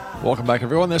flies. Welcome back,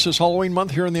 everyone. This is Halloween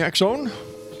month here in the X Zone.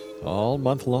 All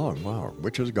month long. Wow.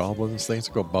 Witches, goblins, things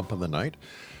that go bump in the night.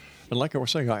 And like I was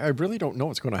saying, I really don't know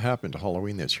what's going to happen to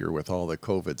Halloween this year with all the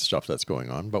COVID stuff that's going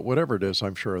on. But whatever it is,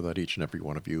 I'm sure that each and every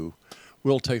one of you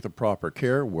will take the proper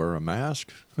care, wear a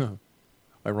mask.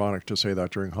 Ironic to say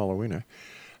that during Halloween, eh?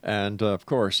 And, of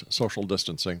course, social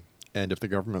distancing. And if the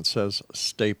government says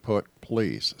stay put,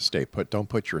 please stay put. Don't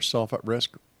put yourself at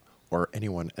risk or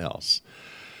anyone else.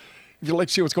 If you'd like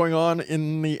to see what's going on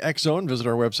in the X Zone, visit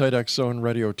our website,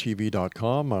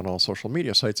 xzoneradiotv.com, on all social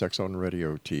media sites, X Zone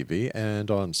Radio TV, and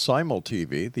on Simul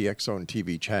TV, the X Zone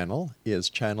TV channel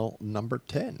is channel number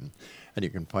 10. And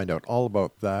you can find out all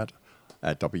about that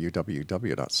at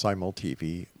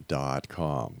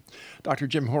www.simultv.com. Dr.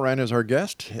 Jim HOURAN is our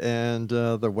guest, and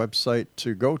the website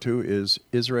to go to is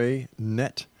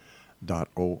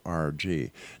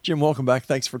IsraEnet.org. Jim, welcome back.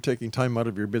 Thanks for taking time out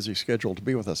of your busy schedule to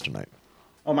be with us tonight.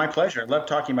 Oh, my pleasure. I love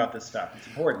talking about this stuff. It's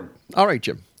important. All right,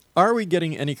 Jim. Are we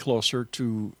getting any closer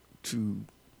to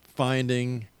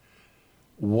finding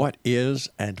what is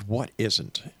and what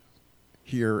isn't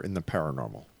here in the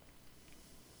paranormal?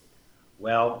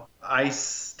 Well, I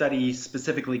study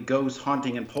specifically ghosts,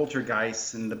 haunting, and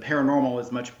poltergeists, and the paranormal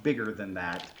is much bigger than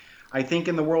that. I think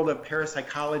in the world of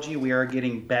parapsychology, we are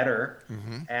getting better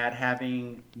Mm-hmm. at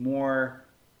having more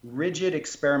rigid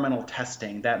experimental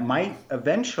testing that might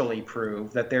eventually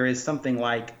prove that there is something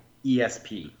like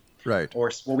ESP, Right.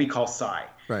 or what we call psi.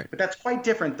 Right. But that's quite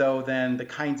different, though, than the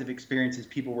kinds of experiences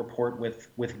people report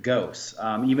with ghosts.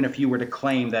 Even if you were to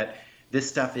claim that this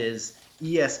stuff is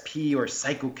ESP or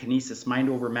psychokinesis, mind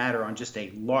over matter, on just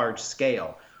a large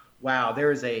scale, wow,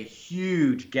 there is a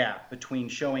huge gap between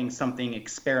showing something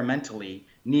experimentally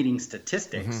needing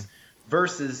statistics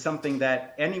versus something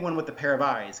that anyone with a pair of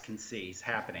eyes can see is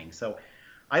happening. So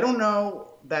I don't know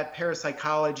that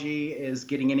parapsychology is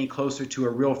getting any closer to a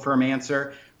real firm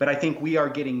answer, but I think we are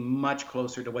getting much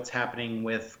closer to what's happening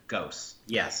with ghosts.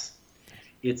 Yes.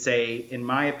 It's in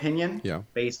my opinion, Yeah.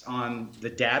 based on the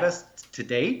data to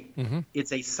date, Mm-hmm.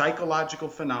 it's a psychological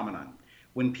phenomenon.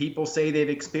 When people say they've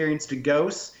experienced a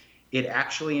ghost, it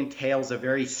actually entails a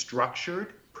very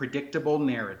structured, predictable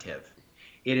narrative.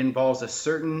 It involves a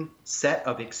certain set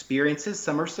of experiences.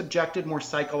 Some are subjective, more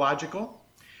psychological.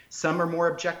 Some are more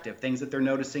objective, things that they're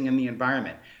noticing in the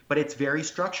environment. But it's very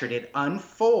structured. It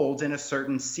unfolds in a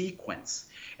certain sequence.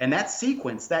 And that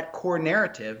sequence, that core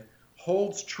narrative,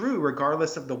 holds true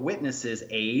regardless of the witness's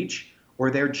age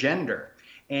or their gender.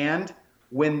 And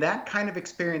when that kind of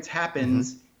experience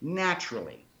happens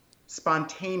naturally,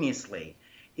 spontaneously,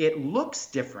 it looks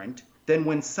different than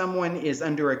when someone is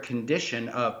under a condition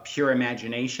of pure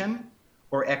imagination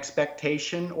or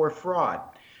expectation or fraud.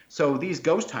 So these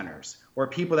ghost hunters or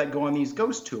people that go on these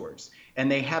ghost tours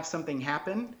and they have something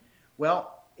happen,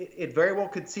 well, it very well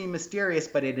could seem mysterious,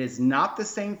 but it is not the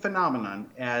same phenomenon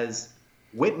as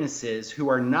witnesses who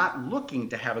are not looking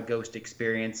to have a ghost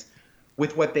experience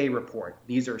with what they report.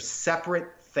 These are separate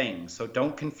things, so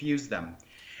don't confuse them.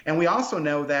 And we also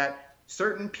know that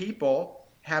certain people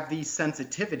have these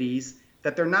sensitivities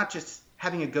that they're not just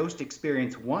having a ghost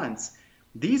experience once.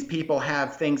 These people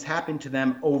have things happen to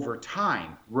them over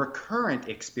time, recurrent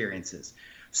experiences.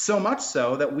 So much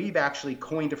so that we've actually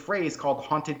coined a phrase called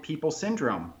haunted people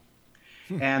syndrome.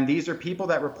 And these are people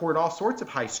that report all sorts of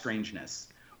high strangeness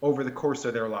over the course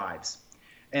of their lives.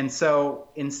 And so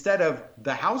instead of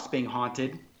the house being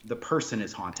haunted, the person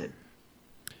is haunted.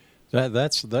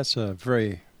 That's a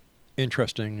very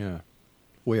interesting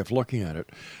way of looking at it.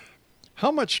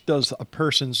 How much does a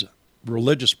person's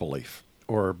religious belief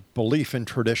or belief in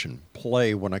tradition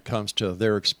play when it comes to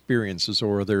their experiences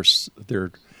or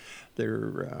their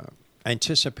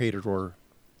anticipated or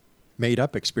made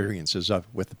up experiences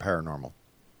with the paranormal?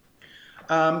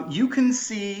 You can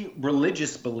see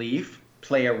religious belief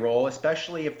play a role,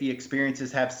 especially if the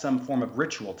experiences have some form of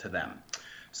ritual to them.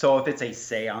 So if it's a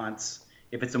seance,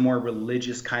 if it's a more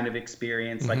religious kind of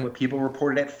experience, like what people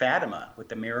reported at Fatima with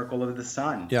the miracle of the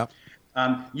sun. Yeah.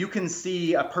 You can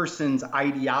see a person's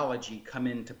ideology come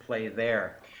into play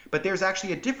there. But there's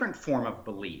actually a different form of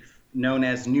belief known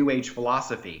as New Age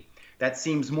philosophy that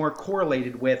seems more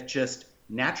correlated with just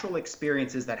natural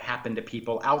experiences that happen to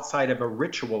people outside of a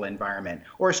ritual environment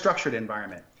or a structured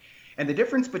environment. And the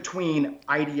difference between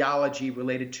ideology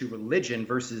related to religion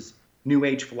versus New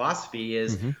Age philosophy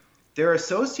is they're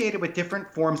associated with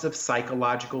different forms of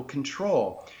psychological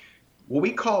control. What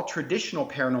we call traditional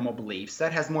paranormal beliefs,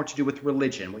 that has more to do with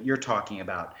religion, what you're talking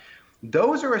about.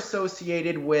 Those are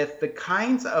associated with the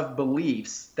kinds of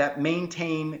beliefs that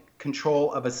maintain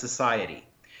control of a society.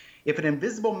 If an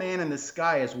invisible man in the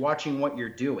sky is watching what you're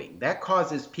doing, that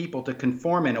causes people to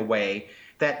conform in a way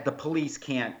that the police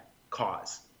can't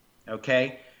cause.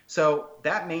 Okay? So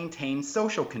that maintains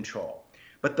social control.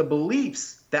 But the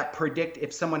beliefs that predict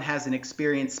if someone has an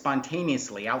experience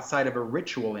spontaneously outside of a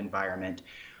ritual environment,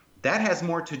 that has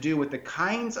more to do with the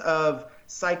kinds of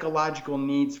psychological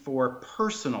needs for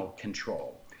personal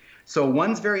control. So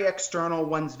one's very external,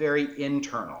 one's very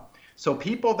internal. So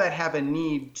people that have a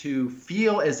need to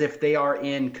feel as if they are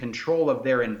in control of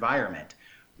their environment,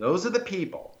 those are the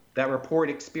people that report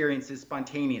experiences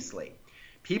spontaneously.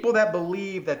 People that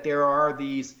believe that there are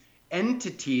these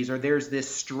entities or there's this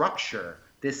structure,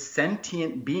 this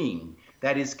sentient being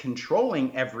that is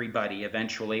controlling everybody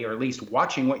eventually, or at least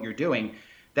watching what you're doing,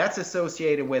 that's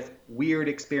associated with weird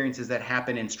experiences that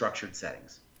happen in structured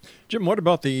settings. Jim, what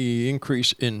about the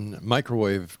increase in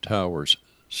microwave towers,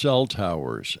 cell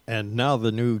towers, and now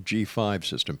the new G5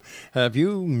 system? Have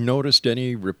you noticed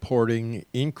any reporting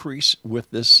increase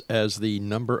with this as the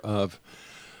number of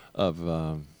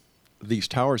these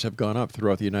towers have gone up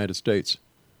throughout the United States?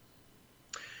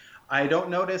 I don't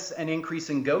notice an increase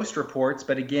in ghost reports,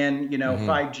 but again,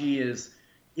 5G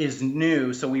is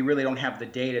new, so we really don't have the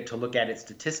data to look at it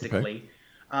statistically.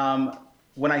 Okay.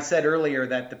 When I said earlier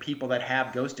that the people that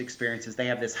have ghost experiences, they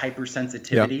have this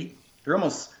hypersensitivity they're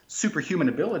almost superhuman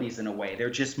abilities in a way. They're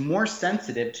just more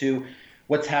sensitive to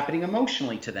what's happening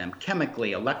emotionally to them,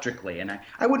 chemically, electrically. And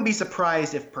I wouldn't be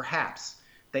surprised if perhaps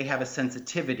they have a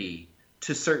sensitivity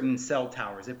to certain cell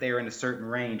towers if they are in a certain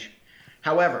range.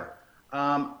 However,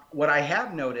 what I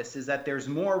have noticed is that there's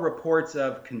more reports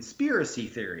of conspiracy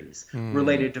theories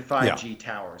related to 5G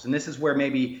towers. And this is where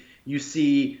maybe you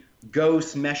see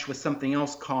ghosts mesh with something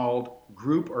else called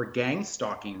group or gang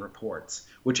stalking reports,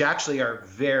 which actually are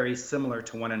very similar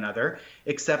to one another,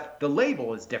 except the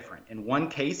label is different. In one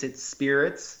case, it's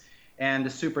spirits and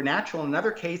the supernatural. In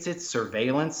another case, it's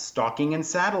surveillance, stalking, and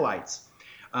satellites.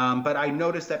 But I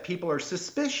noticed that people are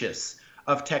suspicious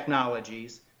of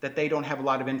technologies that they don't have a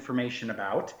lot of information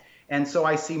about. And so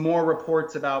I see more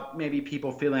reports about maybe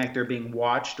people feeling like they're being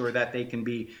watched or that they can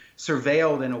be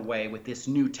surveilled in a way with this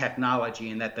new technology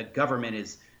and that the government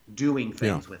is doing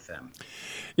things with them.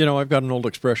 You know, I've got an old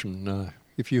expression,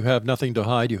 if you have nothing to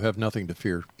hide, you have nothing to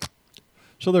fear.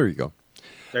 So there you go.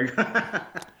 There you go.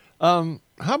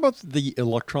 How about the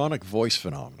electronic voice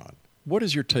phenomenon? What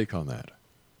is your take on that?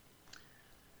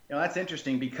 You know, that's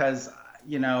interesting because,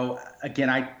 you know, again,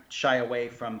 I shy away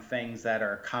from things that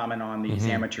are common on these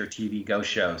amateur TV ghost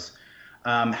shows.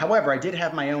 However, I did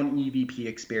have my own EVP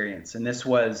experience, and this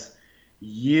was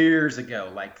years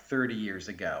ago, like 30 years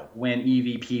ago, when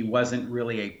EVP wasn't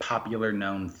really a popular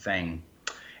known thing.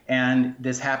 And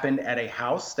this happened at a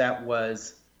house that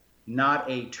was not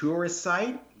a tourist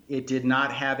site. It did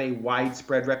not have a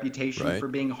widespread reputation for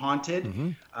being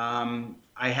haunted.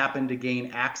 I happened to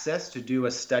gain access to do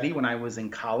a study when I was in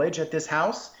college at this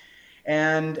house.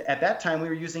 And at that time, we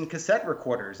were using cassette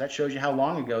recorders. That shows you how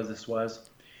long ago this was.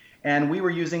 And we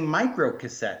were using micro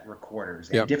cassette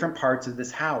recorders in different parts of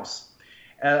this house,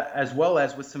 as well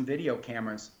as with some video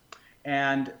cameras.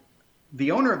 And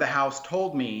the owner of the house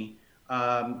told me,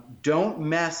 don't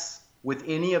mess with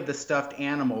any of the stuffed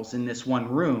animals in this one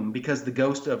room because the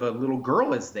ghost of a little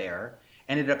girl is there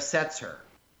and it upsets her.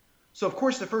 So, of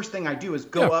course, the first thing I do is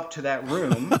go up to that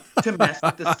room to mess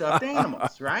with the stuffed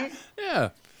animals, right?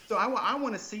 Yeah. So I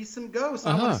want to see some ghosts.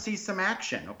 I want to see some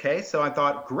action, okay? So I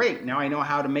thought, great, now I know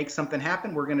how to make something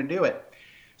happen. We're going to do it.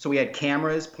 So we had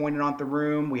cameras pointed on the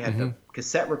room. We had the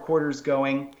cassette recorders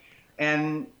going,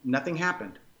 and nothing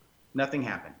happened. Nothing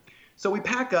happened. So we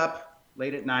pack up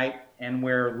late at night, and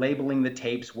we're labeling the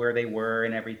tapes where they were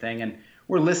and everything, and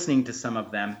we're listening to some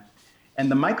of them. And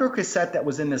the microcassette that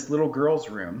was in this little girl's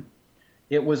room,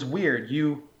 it was weird.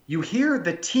 You hear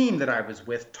the team that I was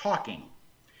with talking,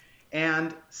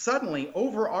 and suddenly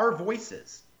over our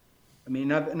voices, I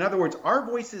mean, in other words, our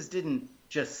voices didn't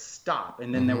just stop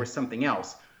and then there was something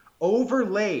else.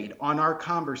 Overlaid on our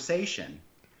conversation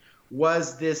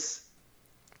was this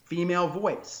female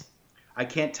voice. I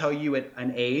can't tell you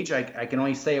an age. I can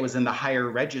only say it was in the higher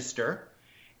register.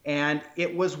 And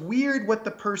it was weird what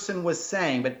the person was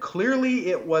saying, but clearly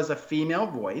it was a female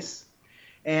voice.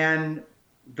 And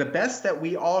the best that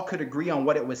we all could agree on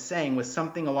what it was saying was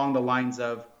something along the lines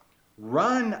of,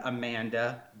 "Run,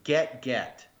 Amanda,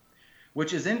 get,"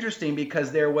 which is interesting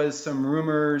because there was some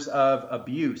rumors of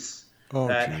abuse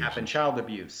that happened, child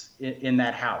abuse in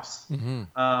that house.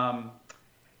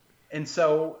 And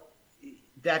so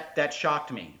that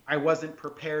shocked me. I wasn't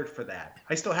prepared for that.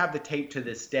 I still have the tape to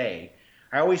this day.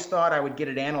 I always thought I would get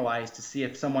it analyzed to see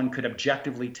if someone could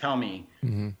objectively tell me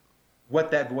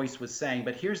what that voice was saying.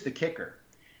 But here's the kicker.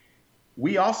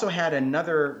 We also had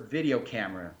another video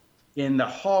camera in the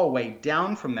hallway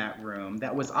down from that room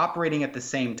that was operating at the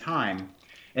same time.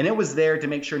 And it was there to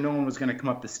make sure no one was going to come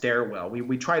up the stairwell.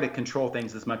 We try to control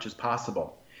things as much as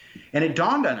possible. And it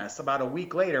dawned on us about a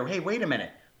week later, hey, wait a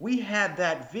minute. We had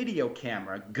that video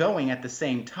camera going at the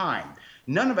same time.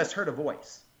 None of us heard a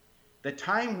voice. The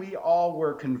time we all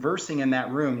were conversing in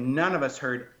that room, none of us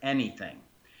heard anything.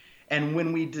 And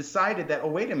when we decided that, oh,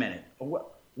 wait a minute,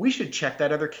 we should check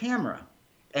that other camera.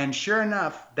 And sure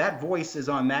enough, that voice is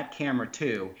on that camera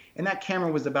too. And that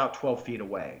camera was about 12 feet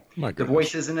away. The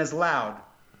voice isn't as loud,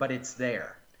 but it's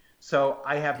there. So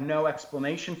I have no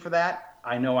explanation for that.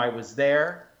 I know I was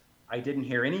there. I didn't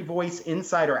hear any voice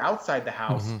inside or outside the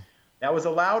house. That was a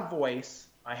loud voice.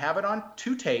 I have it on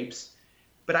 2 tapes,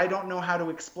 but I don't know how to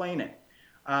explain it.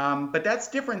 But that's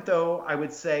different, though, I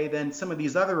would say, than some of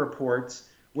these other reports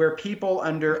where people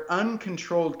under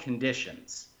uncontrolled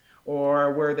conditions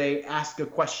or where they ask a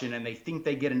question and they think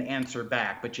they get an answer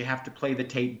back, but you have to play the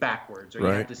tape backwards or you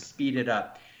have to speed it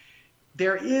up.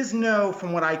 There is no,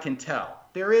 from what I can tell,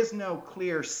 there is no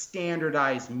clear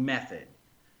standardized method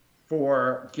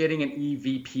for getting an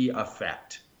EVP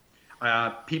effect.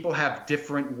 People have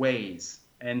different ways.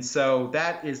 And so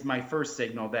that is my first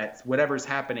signal that whatever's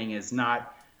happening is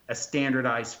not a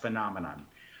standardized phenomenon.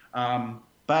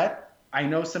 But I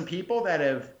know some people that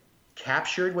have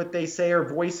captured what they say are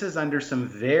voices under some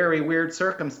very weird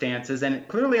circumstances, and it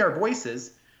clearly are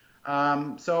voices.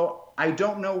 So I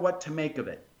don't know what to make of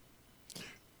it.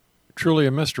 Truly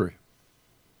a mystery.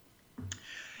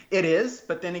 It is,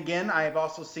 but then again, I have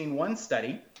also seen one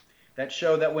study that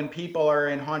showed that when people are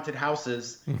in haunted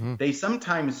houses, they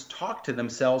sometimes talk to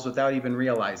themselves without even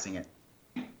realizing it.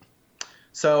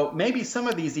 So maybe some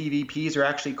of these EVPs are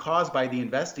actually caused by the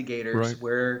investigators,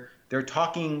 where they're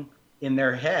talking in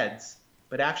their heads,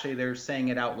 but actually they're saying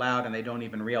it out loud and they don't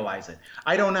even realize it.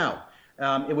 I don't know.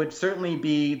 It would certainly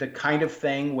be the kind of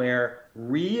thing where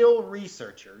real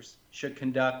researchers should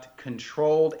conduct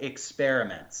controlled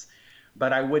experiments.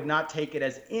 But I would not take it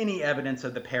as any evidence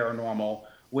of the paranormal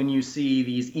when you see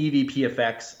these EVP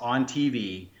effects on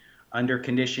TV under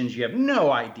conditions you have no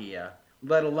idea,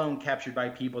 let alone captured by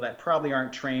people that probably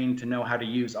aren't trained to know how to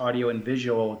use audio and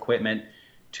visual equipment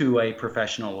to a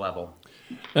professional level.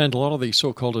 And a lot of these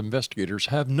so-called investigators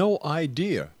have no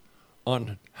idea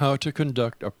on how to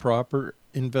conduct a proper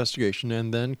investigation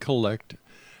and then collect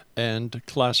and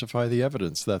classify the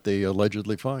evidence that they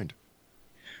allegedly find.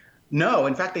 No,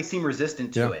 in fact, they seem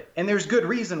resistant to it. And there's good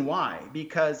reason why.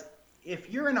 Because if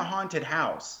you're in a haunted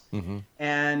house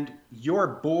and you're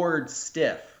bored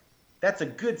stiff, that's a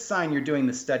good sign you're doing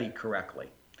the study correctly.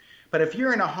 But if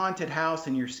you're in a haunted house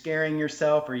and you're scaring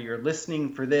yourself, or you're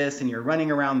listening for this and you're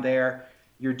running around there,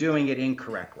 you're doing it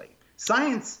incorrectly.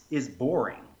 Science is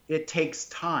boring. It takes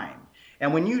time.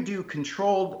 And when you do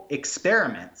controlled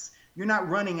experiments, you're not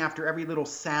running after every little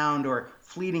sound or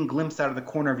fleeting glimpse out of the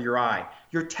corner of your eye.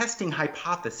 You're testing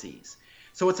hypotheses.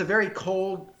 So it's a very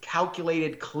cold,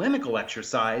 calculated clinical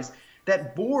exercise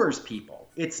that bores people.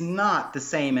 It's not the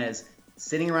same as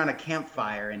sitting around a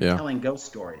campfire and telling ghost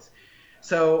stories.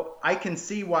 So I can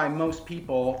see why most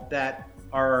people that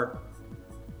are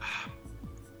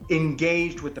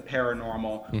engaged with the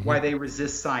paranormal, why they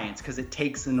resist science, because it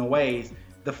takes in a way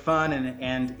the fun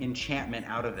and enchantment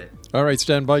out of it. All right,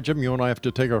 stand by, Jim. You and I have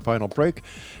to take our final break.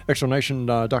 Explanation,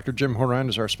 Dr. Jim HOURAN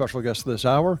is our special guest this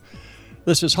hour.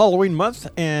 This is Halloween month,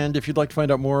 and if you'd like to find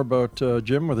out more about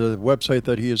Jim, or the website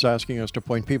that he is asking us to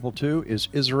point people to is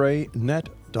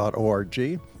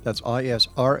israenet.org. That's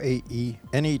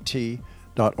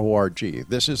ISRAENET.org.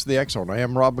 This is the X Zone. I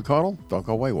am Rob McConnell. Don't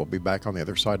go away. We'll be back on the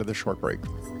other side of the short break.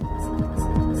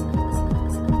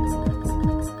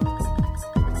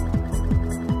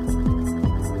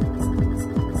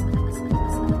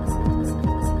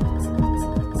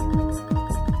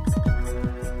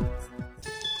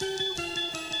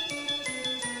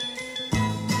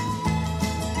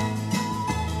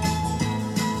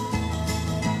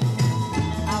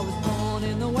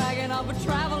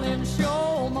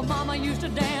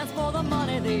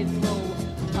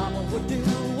 Would do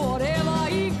whatever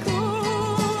he could.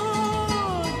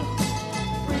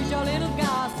 Preach a little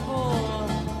gospel,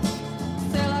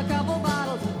 sell a couple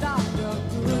bottles of Dr.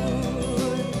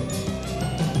 Good.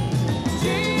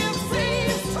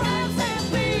 Gypsies, tramps, and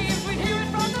thieves, we hear it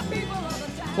from the people of the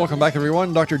town. Welcome back,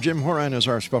 everyone. Dr. Jim HOURAN is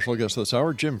our special guest this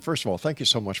hour. Jim, first of all, thank you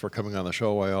so much for coming on the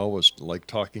show. I always like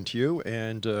talking to you,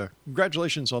 and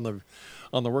congratulations on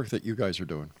the work that you guys are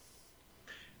doing.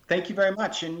 Thank you very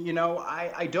much. And, you know,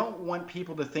 I don't want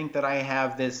people to think that I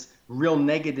have this real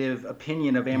negative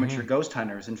opinion of amateur ghost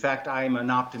hunters. In fact, I'm an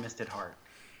optimist at heart.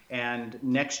 And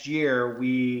next year,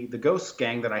 the ghost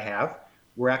gang that I have,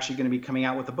 we're actually going to be coming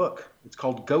out with a book. It's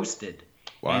called Ghosted.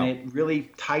 Wow. And it really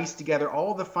ties together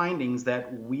all the findings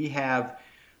that we have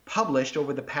published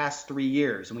over the past 3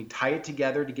 years. And we tie it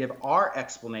together to give our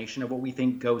explanation of what we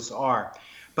think ghosts are.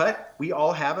 But we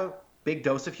all have a big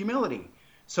dose of humility.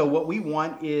 So what we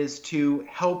want is to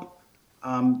help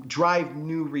drive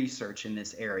new research in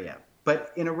this area,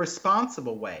 but in a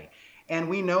responsible way. And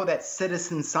we know that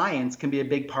citizen science can be a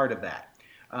big part of that.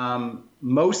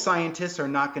 Most scientists are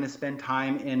not going to spend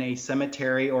time in a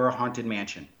cemetery or a haunted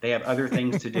mansion. They have other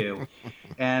things to do.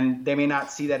 And they may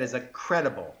not see that as a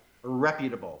credible,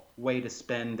 reputable way to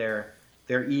spend their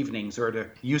evenings or the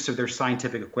use of their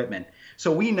scientific equipment.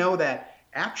 So we know that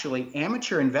actually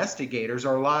amateur investigators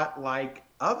are a lot like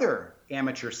other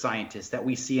amateur scientists that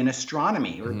we see in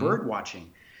astronomy or bird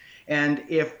watching. And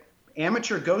if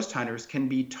amateur ghost hunters can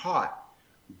be taught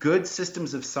good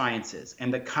systems of sciences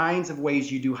and the kinds of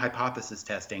ways you do hypothesis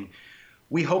testing,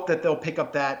 we hope that they'll pick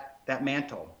up that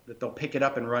mantle, that they'll pick it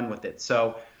up and run with it.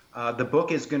 So the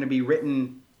book is going to be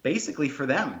written basically for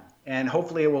them, and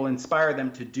hopefully it will inspire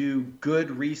them to do good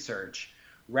research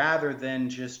rather than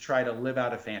just try to live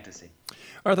out a fantasy.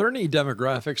 Are there any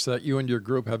demographics that you and your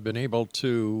group have been able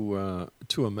to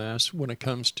amass when it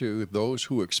comes to those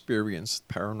who experience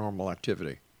paranormal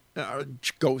activity,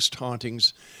 ghost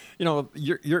hauntings? You know,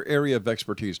 your area of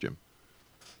expertise, Jim.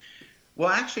 Well,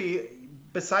 actually,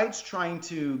 besides trying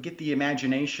to get the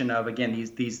imagination of, again,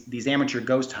 these amateur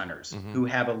ghost hunters who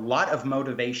have a lot of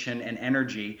motivation and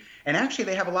energy, and actually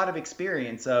they have a lot of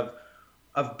experience of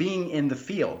being in the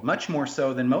field, much more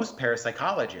so than most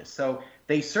parapsychologists. So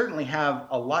they certainly have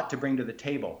a lot to bring to the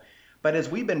table. But as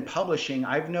we've been publishing,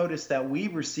 I've noticed that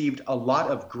we've received a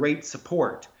lot of great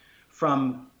support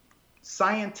from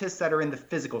scientists that are in the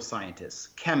physical scientists,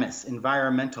 chemists,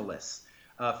 environmentalists,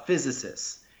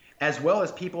 physicists, as well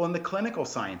as people in the clinical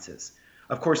sciences.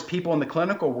 Of course, people in the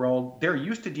clinical world, they're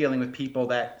used to dealing with people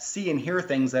that see and hear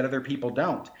things that other people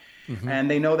don't.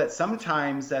 And they know that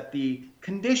sometimes that the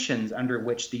conditions under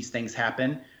which these things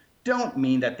happen don't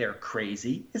mean that they're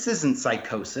crazy. This isn't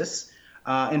psychosis.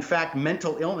 In fact,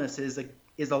 mental illness is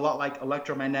a lot like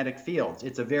electromagnetic fields.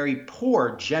 It's a very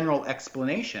poor general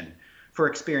explanation for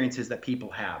experiences that people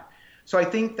have. So I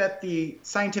think that the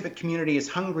scientific community is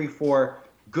hungry for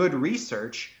good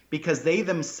research because they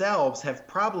themselves have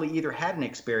probably either had an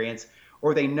experience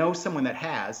or they know someone that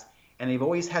has, and they've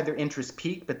always had their interest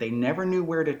piqued, but they never knew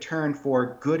where to turn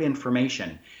for good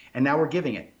information. And now we're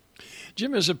giving it.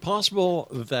 Jim, is it possible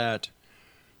that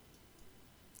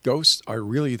ghosts are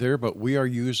really there, but we are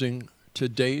using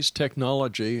today's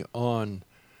technology on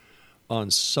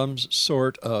some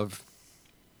sort of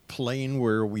plane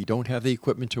where we don't have the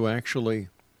equipment to actually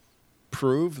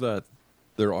prove that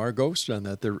there are ghosts and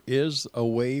that there is a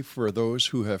way for those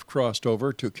who have crossed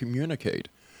over to communicate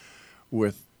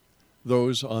with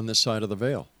those on this side of the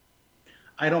veil?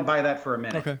 I don't buy that for a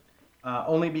minute. Okay.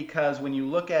 Only because when you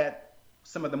look at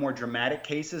some of the more dramatic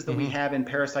cases that we have in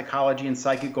parapsychology and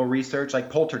psychical research, like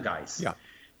poltergeists,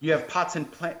 you have pots and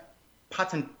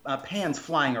pans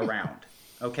flying around,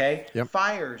 okay?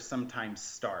 Fires sometimes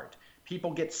start.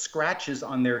 People get scratches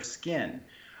on their skin.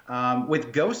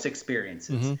 With ghost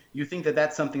experiences, you think that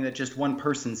that's something that just one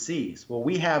person sees. Well,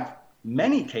 we have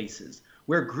many cases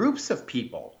where groups of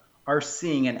people are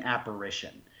seeing an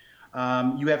apparition.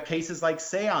 You have cases like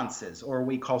seances, or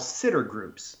we call sitter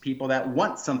groups, people that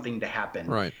want something to happen.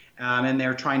 Right. And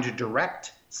they're trying to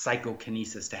direct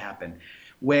psychokinesis to happen,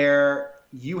 where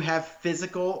you have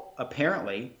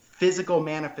apparently physical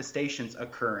manifestations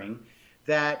occurring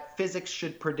that physics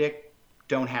should predict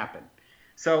don't happen.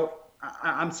 So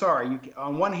I'm sorry.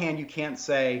 On one hand, you can't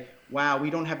say, wow, we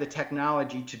don't have the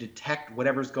technology to detect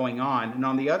whatever's going on. And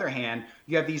on the other hand,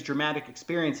 you have these dramatic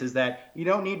experiences that you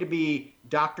don't need to be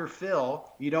Dr. Phil.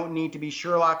 You don't need to be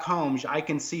Sherlock Holmes. I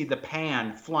can see the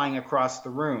pan flying across the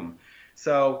room.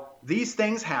 So these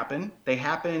things happen. They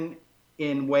happen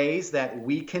in ways that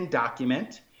we can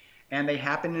document, and they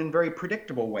happen in very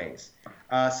predictable ways.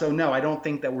 So no, I don't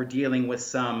think that we're dealing with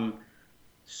some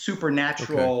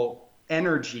supernatural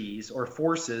energies or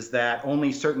forces that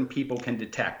only certain people can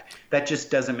detect. That just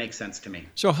doesn't make sense to me.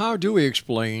 So how do we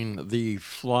explain the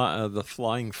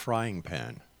flying frying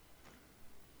pan?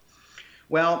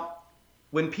 Well,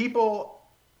 when people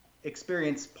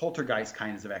experience poltergeist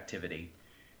kinds of activity,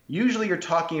 usually you're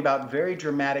talking about very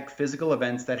dramatic physical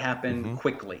events that happen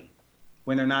quickly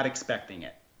when they're not expecting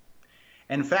it.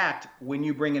 In fact, when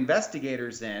you bring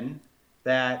investigators in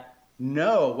that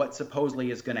know what supposedly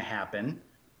is going to happen,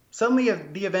 suddenly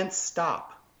the events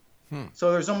stop.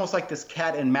 So there's almost like this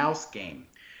cat and mouse game.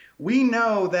 We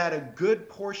know that a good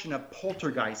portion of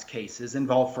poltergeist cases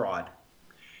involve fraud.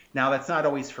 Now, that's not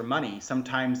always for money.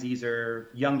 Sometimes these are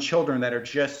young children that are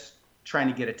just trying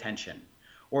to get attention,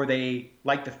 or they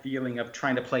like the feeling of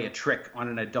trying to play a trick on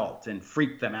an adult and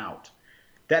freak them out.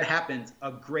 That happens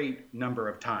a great number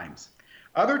of times.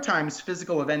 Other times,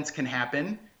 physical events can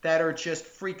happen that are just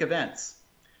freak events.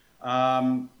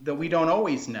 That we don't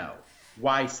always know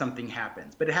why something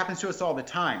happens, but it happens to us all the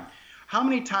time. How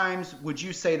many times would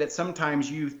you say that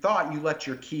sometimes you thought you left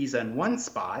your keys in one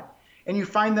spot and you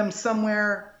find them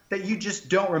somewhere that you just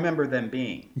don't remember them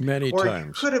being? Many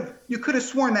times. You could have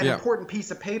sworn that important piece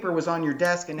of paper was on your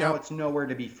desk and now it's nowhere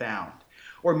to be found.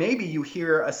 Or maybe you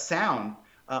hear a sound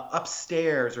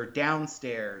upstairs or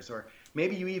downstairs, or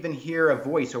maybe you even hear a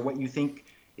voice or what you think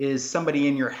is somebody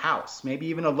in your house, maybe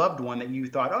even a loved one that you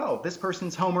thought, oh, this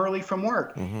person's home early from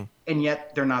work, and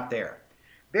yet they're not there.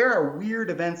 There are weird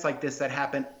events like this that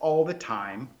happen all the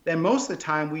time, and most of the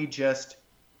time we just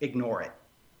ignore it.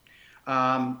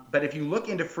 But if you look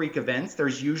into freak events,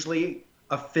 there's usually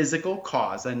a physical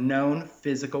cause, a known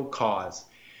physical cause.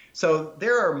 So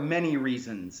there are many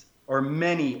reasons or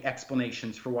many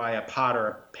explanations for why a pot or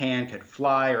a pan could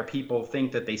fly, or people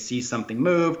think that they see something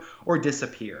move or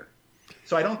disappear.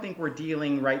 So I don't think we're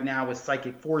dealing right now with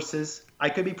psychic forces. I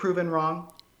could be proven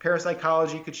wrong.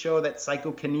 Parapsychology could show that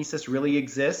psychokinesis really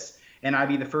exists, and I'd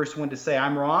be the first one to say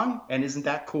I'm wrong, and isn't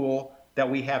that cool that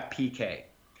we have PK?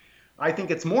 I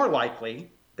think it's more likely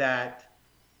that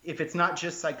if it's not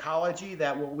just psychology,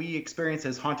 that what we experience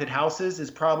as haunted houses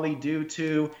is probably due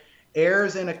to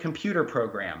errors in a computer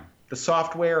program, the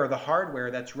software or the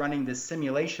hardware that's running this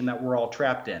simulation that we're all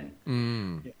trapped in.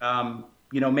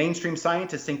 Mainstream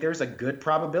scientists think there's a good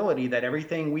probability that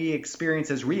everything we experience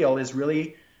as real is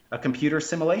really a computer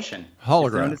simulation. Hologram.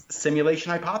 It's known as the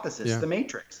simulation hypothesis, the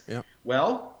Matrix. Yeah.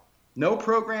 Well, no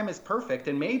program is perfect,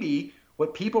 and maybe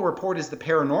what people report as the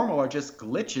paranormal are just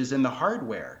glitches in the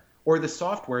hardware or the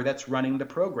software that's running the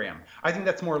program. I think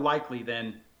that's more likely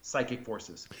than psychic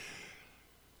forces.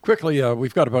 Quickly,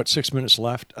 we've got about 6 minutes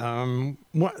left.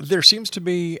 There seems to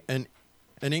be an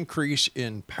increase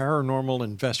in paranormal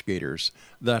investigators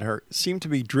that seem to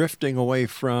be drifting away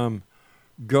from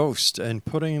ghosts and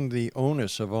putting the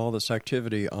onus of all this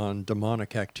activity on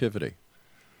demonic activity.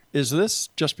 Is this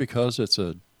just because it's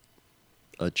a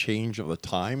change of the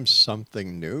times,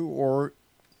 something new, or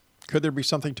could there be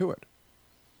something to it?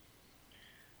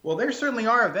 Well, there certainly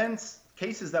are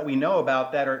cases that we know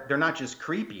about that they're not just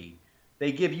creepy.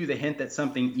 They give you the hint that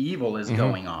something evil is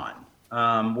going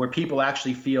on, where people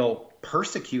actually feel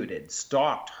persecuted,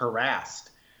 stalked,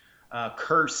 harassed,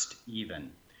 cursed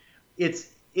even.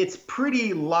 It's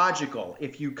pretty logical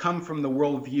if you come from the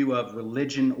worldview of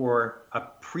religion or a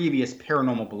previous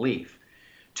paranormal belief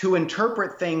to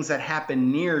interpret things that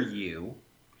happen near you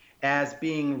as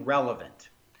being relevant,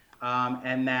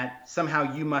 and that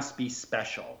somehow you must be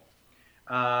special.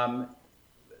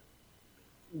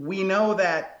 We know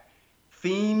that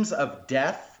themes of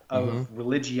death, of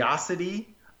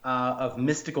religiosity, of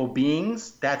mystical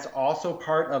beings, that's also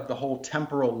part of the whole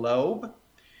temporal lobe.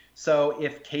 So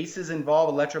if cases involve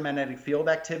electromagnetic field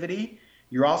activity,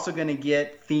 you're also going to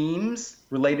get themes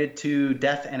related to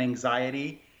death and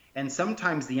anxiety. And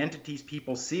sometimes the entities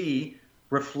people see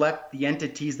reflect the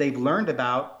entities they've learned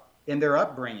about in their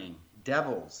upbringing: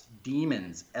 devils,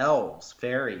 demons, elves,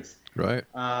 fairies. Right.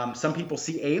 Some people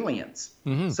see aliens.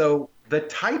 So the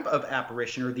type of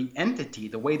apparition or the entity,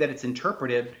 the way that it's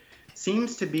interpreted,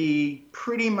 seems to be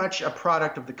pretty much a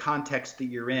product of the context that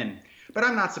you're in. But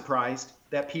I'm not surprised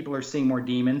that people are seeing more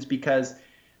demons, because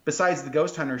besides the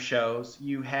ghost hunter shows,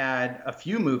 you had a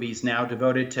few movies now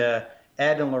devoted to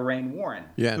Ed and Lorraine Warren,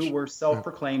 who were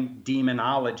self-proclaimed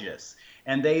demonologists.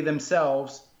 And they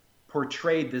themselves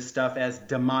portrayed this stuff as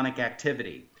demonic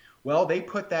activity. Well, they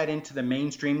put that into the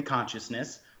mainstream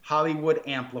consciousness. Hollywood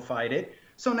amplified it.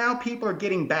 So now people are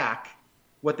getting back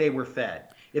what they were fed.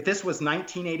 If this was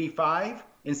 1985,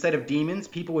 instead of demons,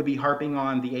 people would be harping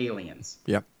on the aliens.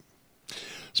 Yep.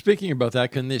 Speaking about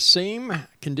that, can the same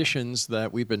conditions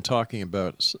that we've been talking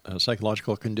about,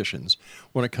 psychological conditions,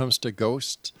 when it comes to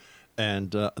ghosts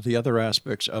and the other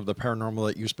aspects of the paranormal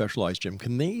that you specialize, Jim,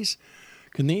 can these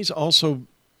also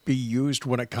be used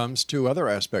when it comes to other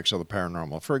aspects of the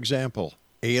paranormal? For example,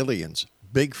 aliens,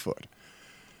 Bigfoot,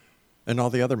 and all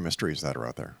the other mysteries that are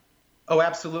out there. Oh,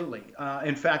 absolutely.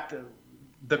 In fact,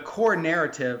 the core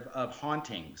narrative of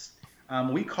hauntings,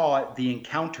 we call it the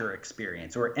encounter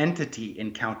experience or entity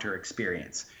encounter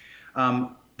experience.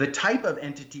 The type of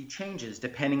entity changes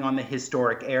depending on the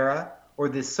historic era or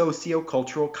the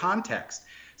socio-cultural context.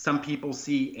 Some people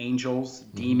see angels,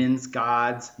 demons,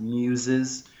 gods,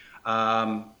 muses,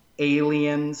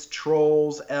 aliens,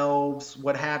 trolls, elves,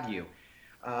 what have you.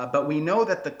 But we know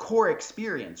that the core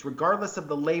experience, regardless of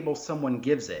the label someone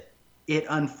gives it, it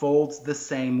unfolds the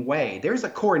same way. There's a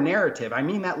core narrative. I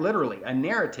mean that literally, a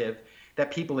narrative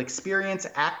that people experience,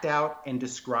 act out, and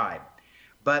describe.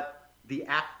 But the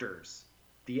actors,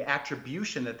 the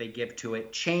attribution that they give to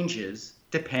it changes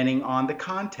depending on the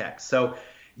context. So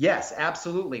yes,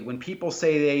 absolutely. When people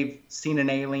say they've seen an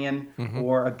alien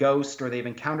or a ghost, or they've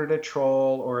encountered a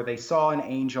troll, or they saw an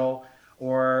angel,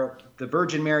 or the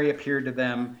Virgin Mary appeared to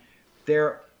them,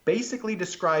 they're basically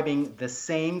describing the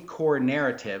same core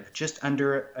narrative, just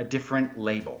under a different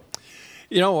label.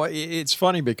 You know, it's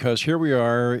funny because here we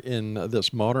are in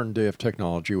this modern day of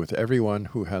technology with everyone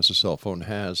who has a cell phone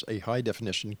has a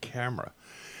high-definition camera.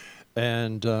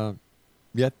 And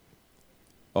yet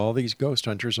all these ghost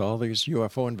hunters, all these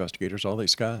UFO investigators, all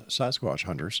these Sasquatch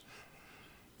hunters,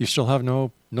 you still have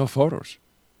no photos.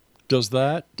 Does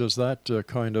that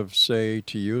kind of say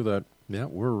to you that, yeah,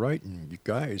 we're right and you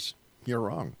guys, you're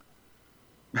wrong?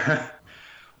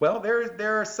 Well,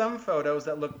 there are some photos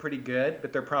that look pretty good,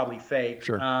 but they're probably fake.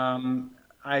 Sure.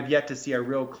 I've yet to see a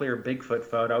real clear Bigfoot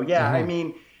photo. Yeah, I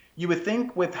mean, you would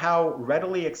think with how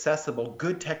readily accessible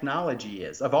good technology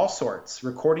is, of all sorts,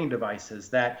 recording devices,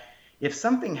 that if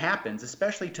something happens,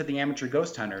 especially to the amateur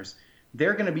ghost hunters,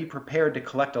 they're going to be prepared to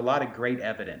collect a lot of great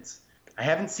evidence. I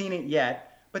haven't seen it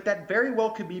yet, but that very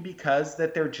well could be because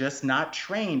that they're just not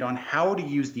trained on how to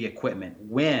use the equipment,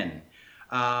 when,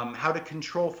 how to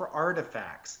control for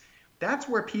artifacts. That's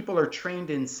where people are trained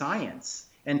in science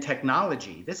and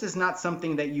technology. This is not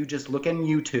something that you just look on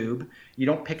YouTube. You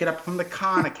don't pick it up from the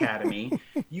Khan Academy.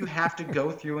 You have to go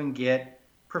through and get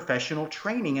professional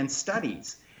training and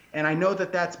studies. And I know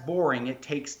that that's boring. It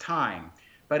takes time.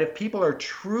 But if people are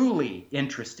truly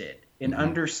interested in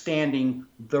understanding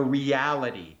the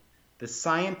reality, the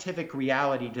scientific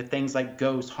reality to things like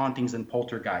ghosts, hauntings, and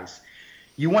poltergeists,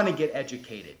 you want to get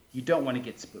educated. You don't want to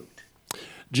get spooked.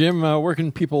 Jim, where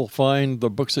can people find the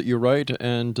books that you write,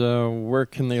 and where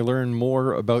can they learn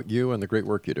more about you and the great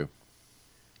work you do?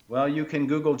 Well, you can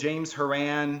Google James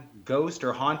HOURAN Ghost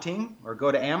or Haunting, or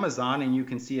go to Amazon and you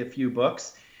can see a few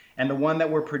books. And the one that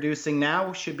we're producing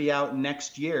now should be out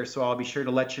next year, so I'll be sure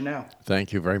to let you know.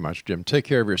 Thank you very much, Jim. Take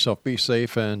care of yourself. Be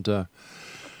safe. And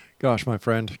gosh, my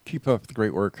friend, keep up the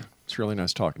great work. It's really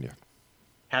nice talking to you.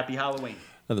 Happy Halloween.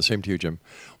 And the same to you, Jim.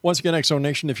 Once again, X-Zone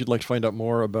Nation, if you'd like to find out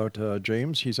more about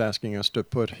James, he's asking us to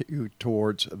put you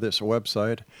towards this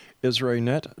website,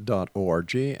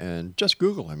 israelnet.org, and just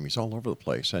Google him. He's all over the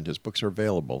place, and his books are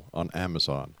available on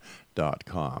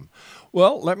Amazon.com.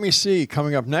 Well, let me see.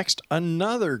 Coming up next,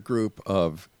 another group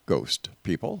of ghost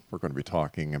people. We're going to be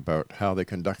talking about how they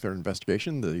conduct their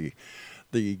investigation,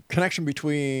 the connection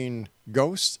between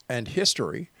ghosts and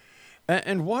history.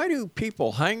 And why do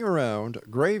people hang around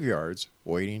graveyards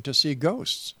waiting to see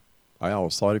ghosts? I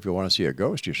always thought if you want to see a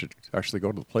ghost, you should actually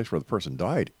go to the place where the person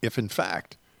died, if in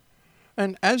fact.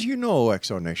 And as you know,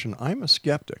 X-Zone Nation, I'm a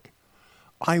skeptic.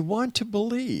 I want to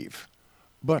believe,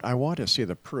 but I want to see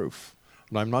the proof.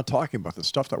 And I'm not talking about the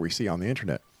stuff that we see on the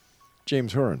internet.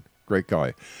 James HOURAN, great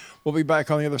guy. We'll be back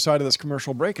on the other side of this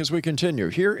commercial break as we continue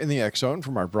here in the X-Zone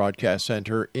from our broadcast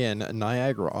center in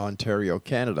Niagara, Ontario,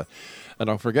 Canada. And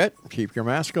don't forget, keep your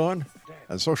mask on,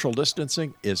 and social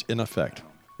distancing is in effect.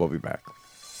 We'll be back.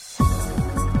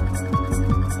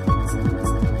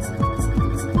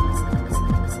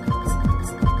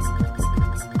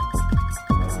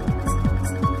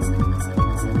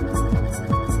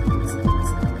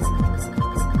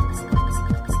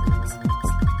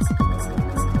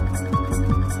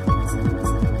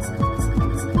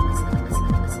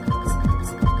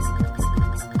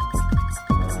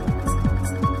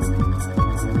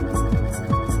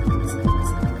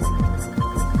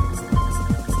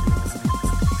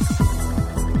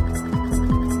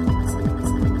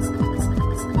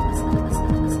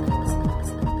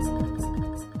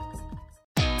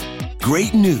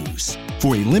 Great news.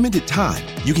 For a limited time,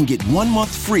 you can get 1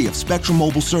 month free of Spectrum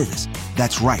Mobile service.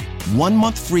 That's right, 1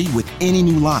 month free with any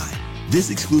new line. This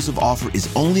exclusive offer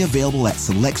is only available at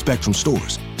select Spectrum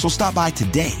stores, so stop by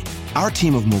today. Our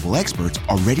team of mobile experts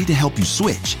are ready to help you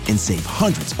switch and save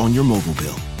hundreds on your mobile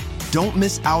bill. Don't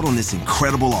miss out on this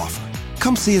incredible offer.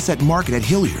 Come see us at Market at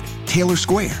Hilliard, Taylor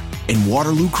Square, and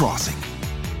Waterloo Crossing.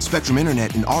 Spectrum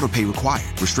Internet and autopay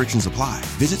required. Restrictions apply.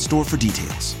 Visit store for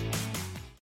details.